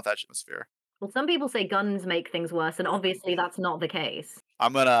don't want that atmosphere. Well, some people say guns make things worse, and obviously that's not the case.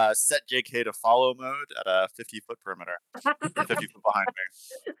 I'm gonna set JK to follow mode at a 50-foot perimeter. 50 foot behind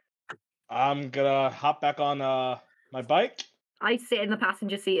me. I'm gonna hop back on my bike. I sit in the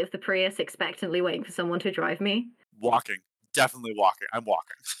passenger seat of the Prius expectantly waiting for someone to drive me. Walking. Definitely walking. I'm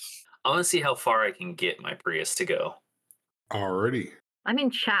walking. I want to see how far I can get my Prius to go. Alrighty. I'm in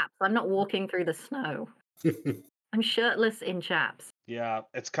chaps. I'm not walking through the snow. I'm shirtless in chaps. Yeah,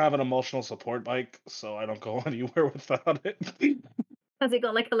 it's kind of an emotional support bike, so I don't go anywhere without it. Has it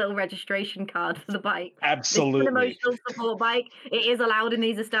got like a little registration card for the bike? This is Absolutely. an emotional support bike. It is allowed in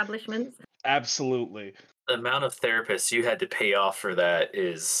these establishments. Absolutely. The amount of therapists you had to pay off for that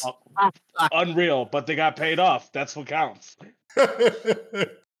is... Unreal, but they got paid off. That's what counts.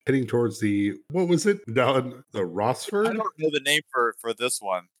 Heading towards what was it? Down the I Rossford? don't know the name for this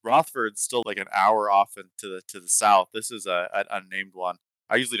one. Rothford's still like an hour off to the south. This is an unnamed one.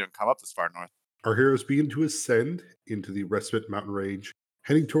 I usually don't come up this far north. Our heroes begin to ascend into the Respite Mountain Range,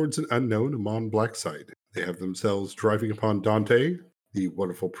 heading towards an unknown Amon Blackside. They have themselves driving upon Dante, the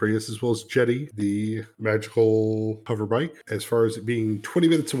wonderful Prius, as well as Jetty, the magical hover bike. As far as it being 20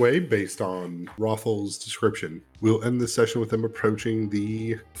 minutes away, based on Rothel's description, we'll end this session with them approaching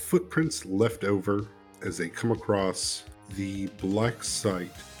the footprints left over as they come across the black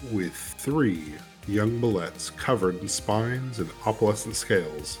site with 3 young bullets covered in spines and opalescent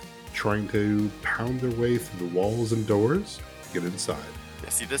scales, trying to pound their way through the walls and doors to get inside. Yeah,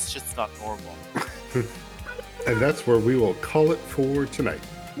 see, this shit's not normal. And that's where we will call it for tonight.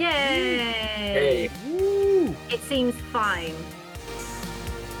 Yay! Woo! It seems fine.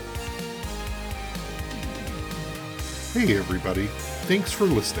 Hey everybody, thanks for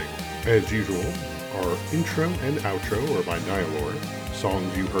listening. As usual, our intro and outro are by Nihilor.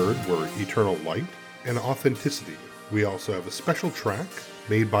 Songs you heard were Eternal Light and Authenticity. We also have a special track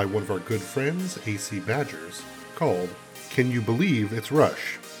made by one of our good friends, AC Badgers, called Can You Believe It's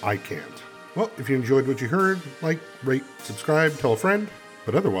Rush? I Can't. Well, if you enjoyed what you heard, like, rate, subscribe, tell a friend.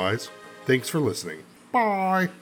 But otherwise, thanks for listening. Bye!